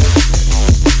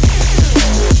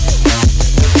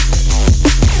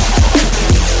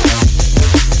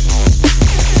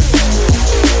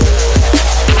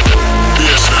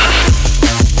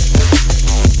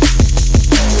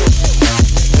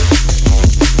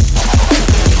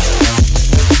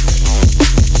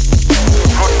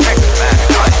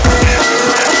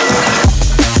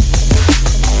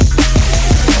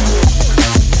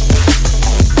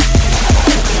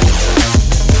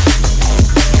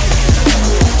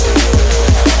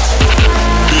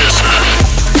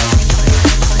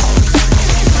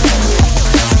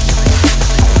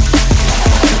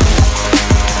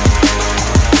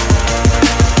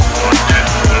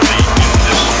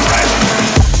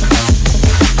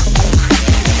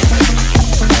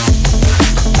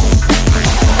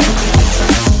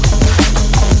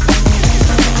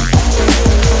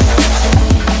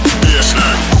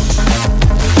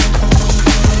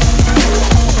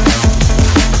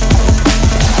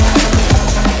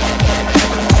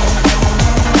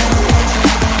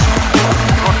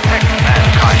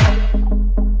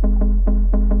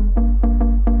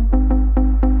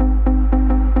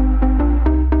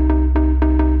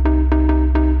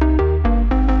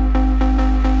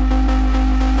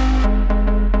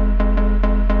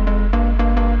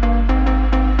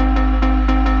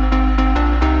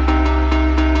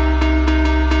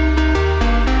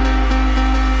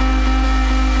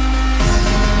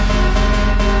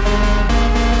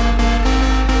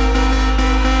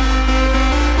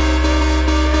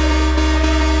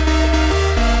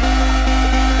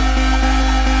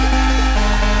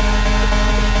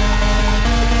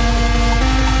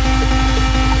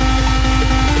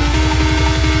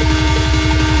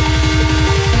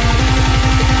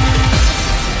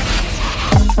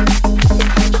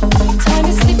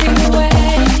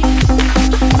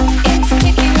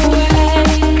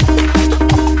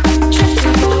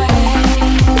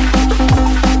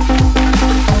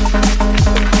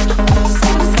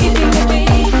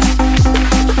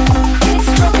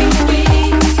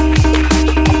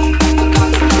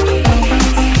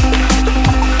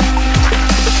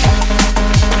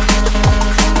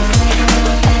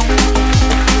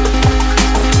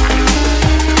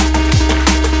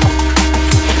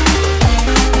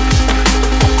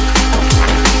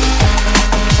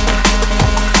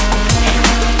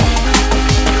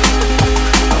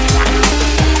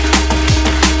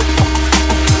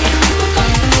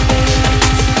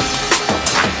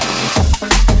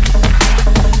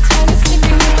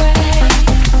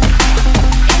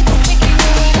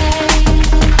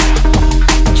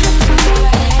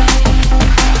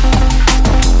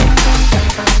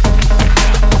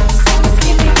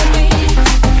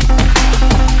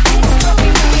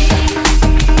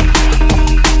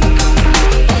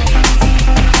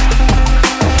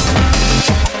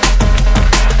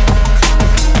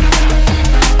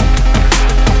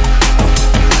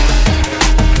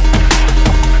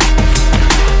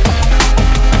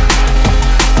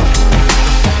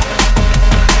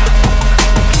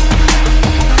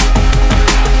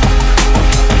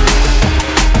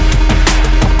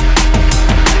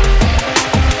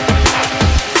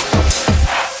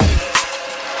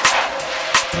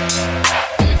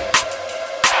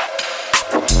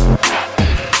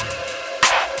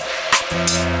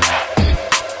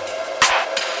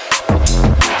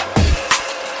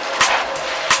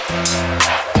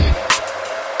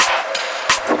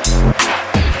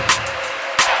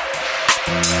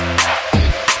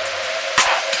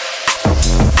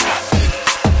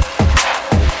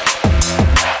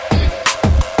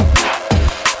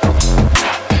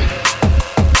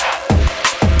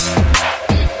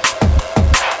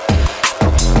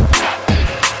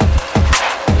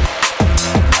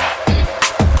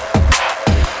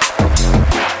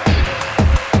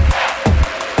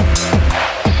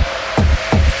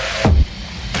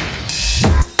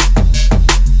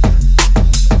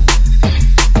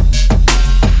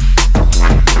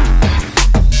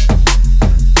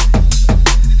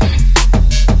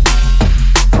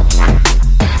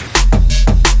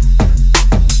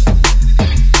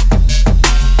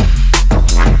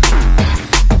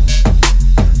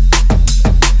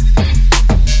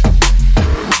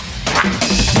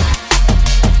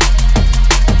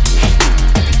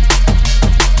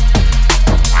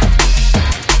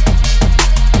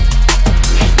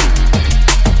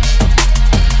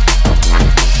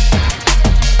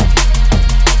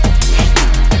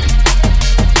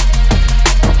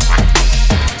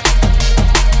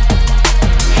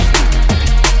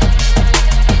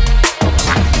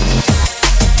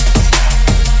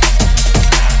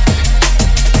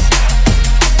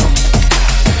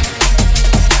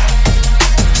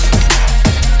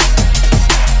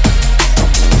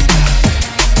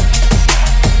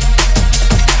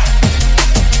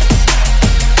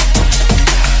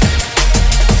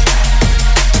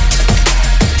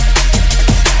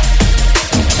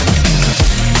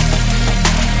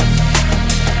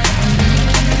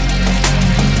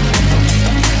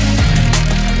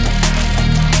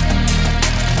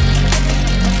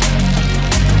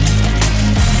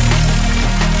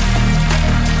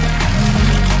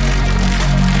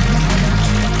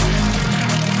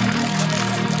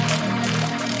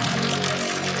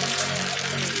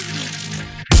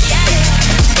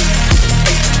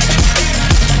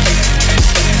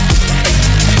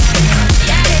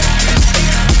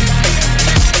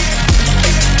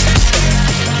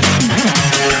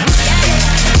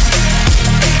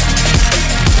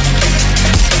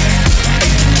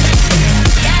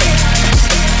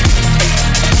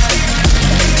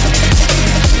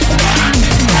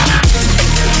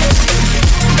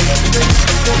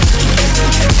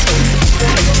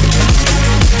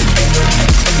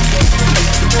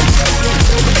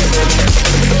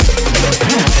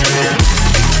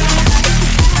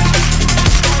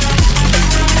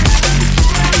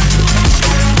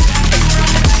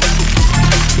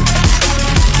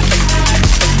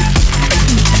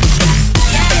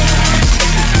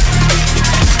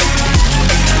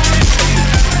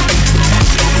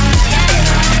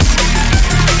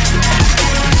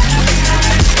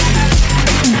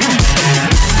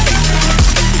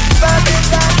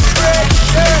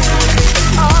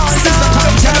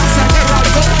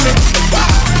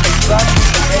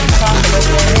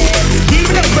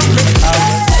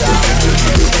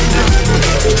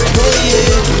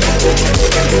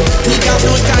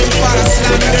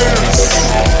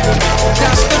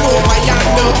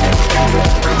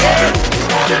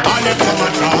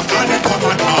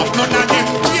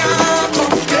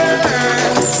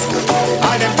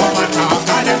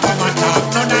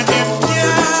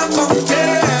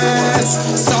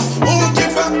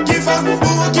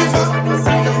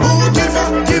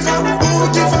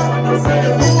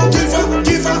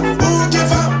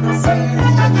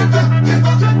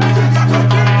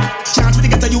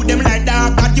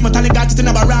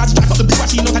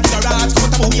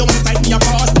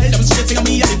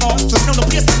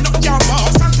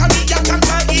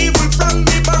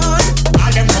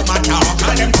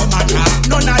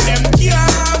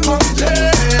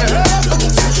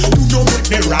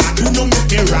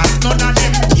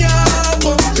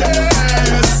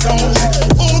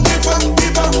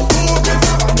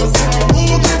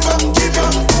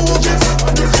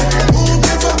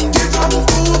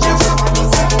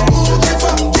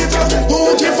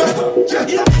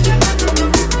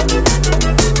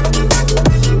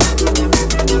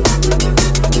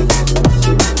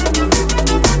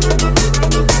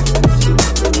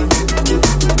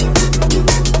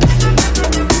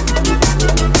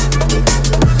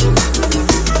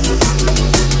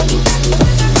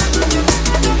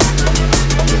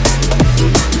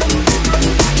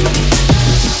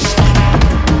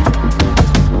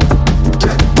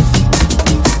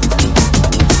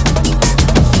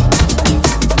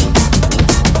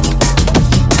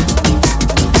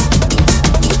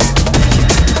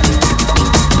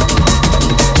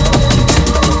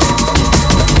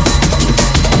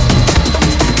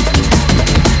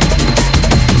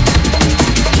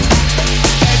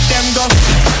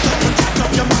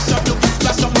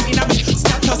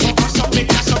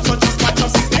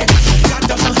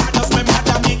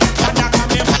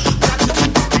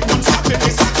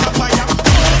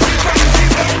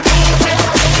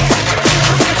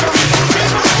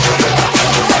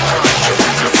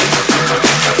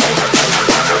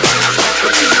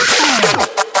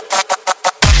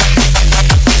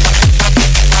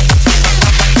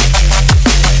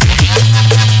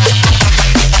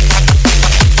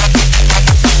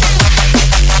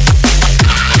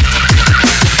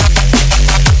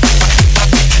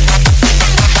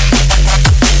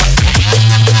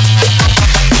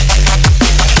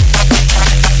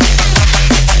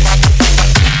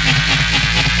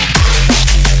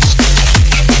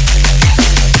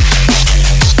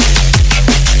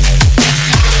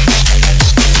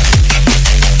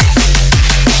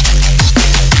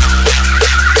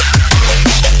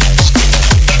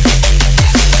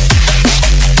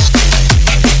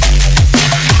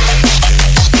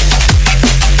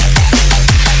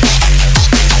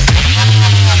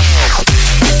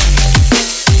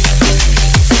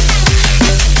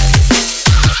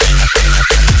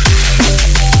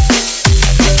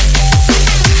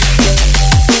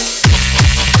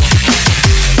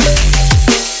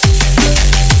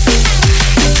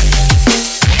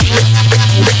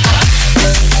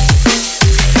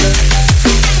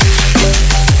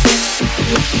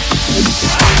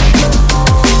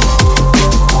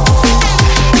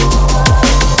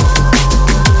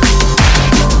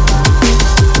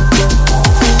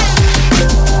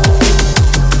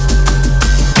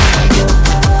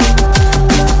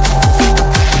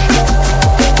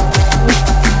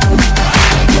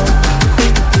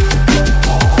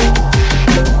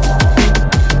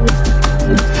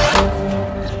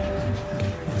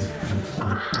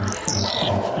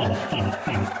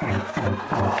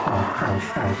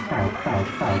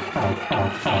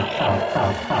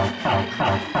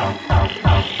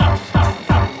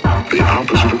 The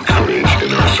opposite of courage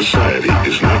in our society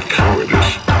is not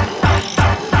cowardice.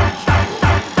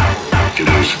 It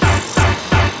is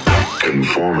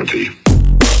conformity.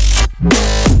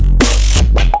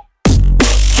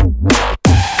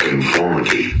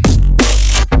 Conformity.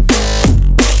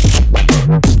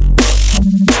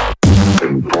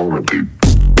 Conformity.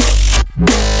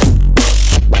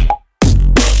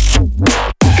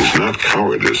 Is not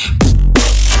cowardice.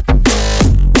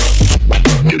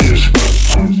 It is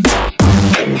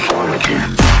conformity.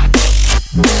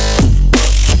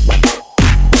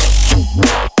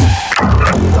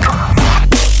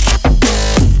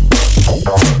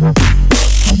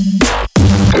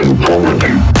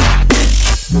 Conformity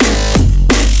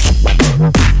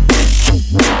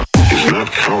is not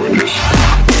cowardice.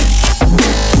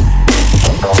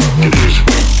 It is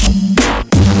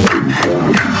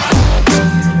conformity.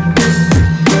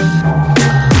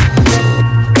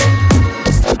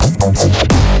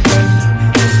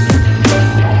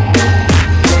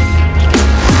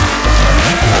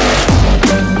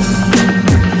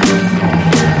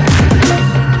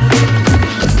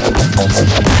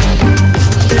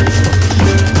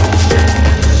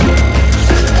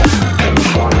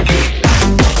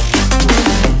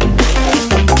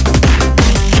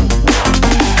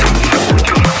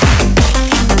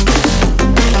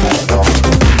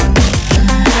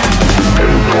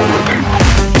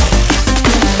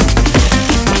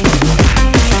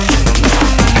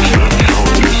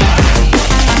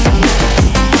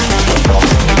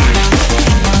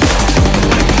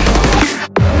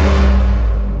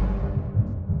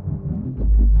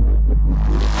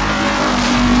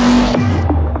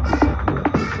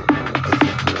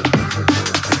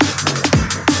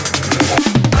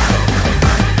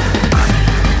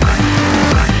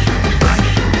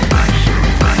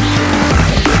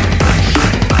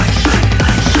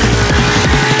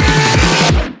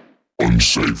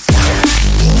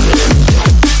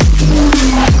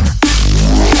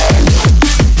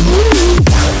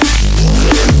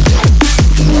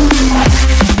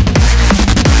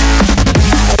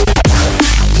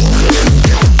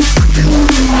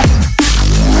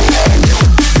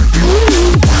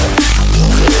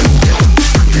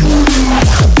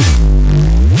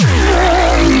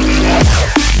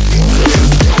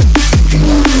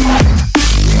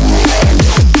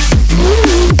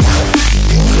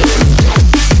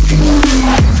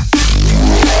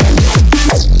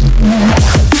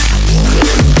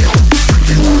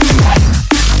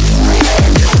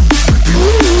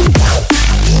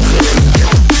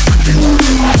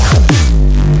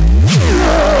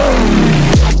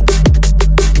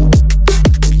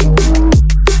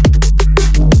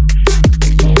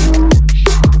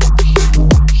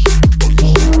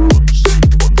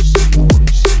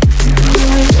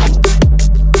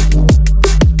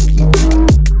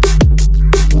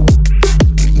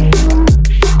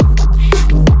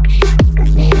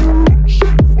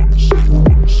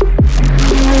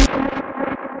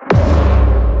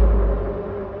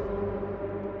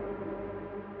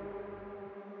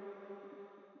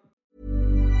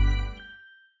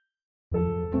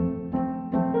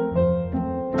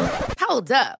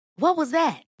 Hold up. What was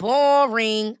that?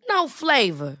 Boring. No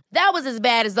flavor. That was as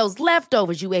bad as those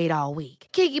leftovers you ate all week.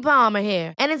 Keke Palmer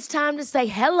here. And it's time to say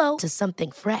hello to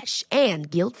something fresh and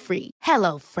guilt-free.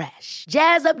 Hello Fresh.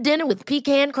 Jazz up dinner with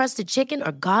pecan-crusted chicken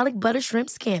or garlic butter shrimp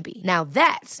scampi. Now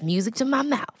that's music to my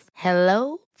mouth.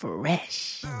 Hello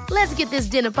Fresh. Let's get this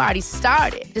dinner party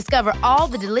started. Discover all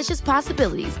the delicious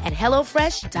possibilities at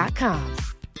HelloFresh.com.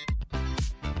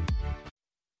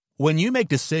 When you make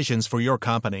decisions for your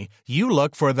company, you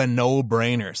look for the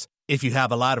no-brainers. If you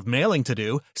have a lot of mailing to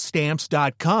do,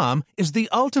 Stamps.com is the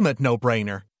ultimate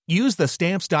no-brainer. Use the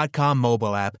Stamps.com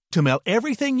mobile app to mail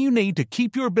everything you need to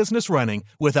keep your business running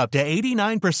with up to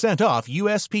 89% off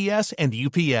USPS and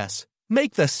UPS.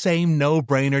 Make the same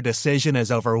no-brainer decision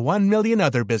as over 1 million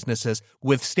other businesses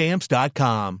with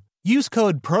Stamps.com. Use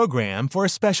code PROGRAM for a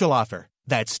special offer.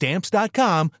 That's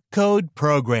Stamps.com, code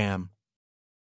PROGRAM.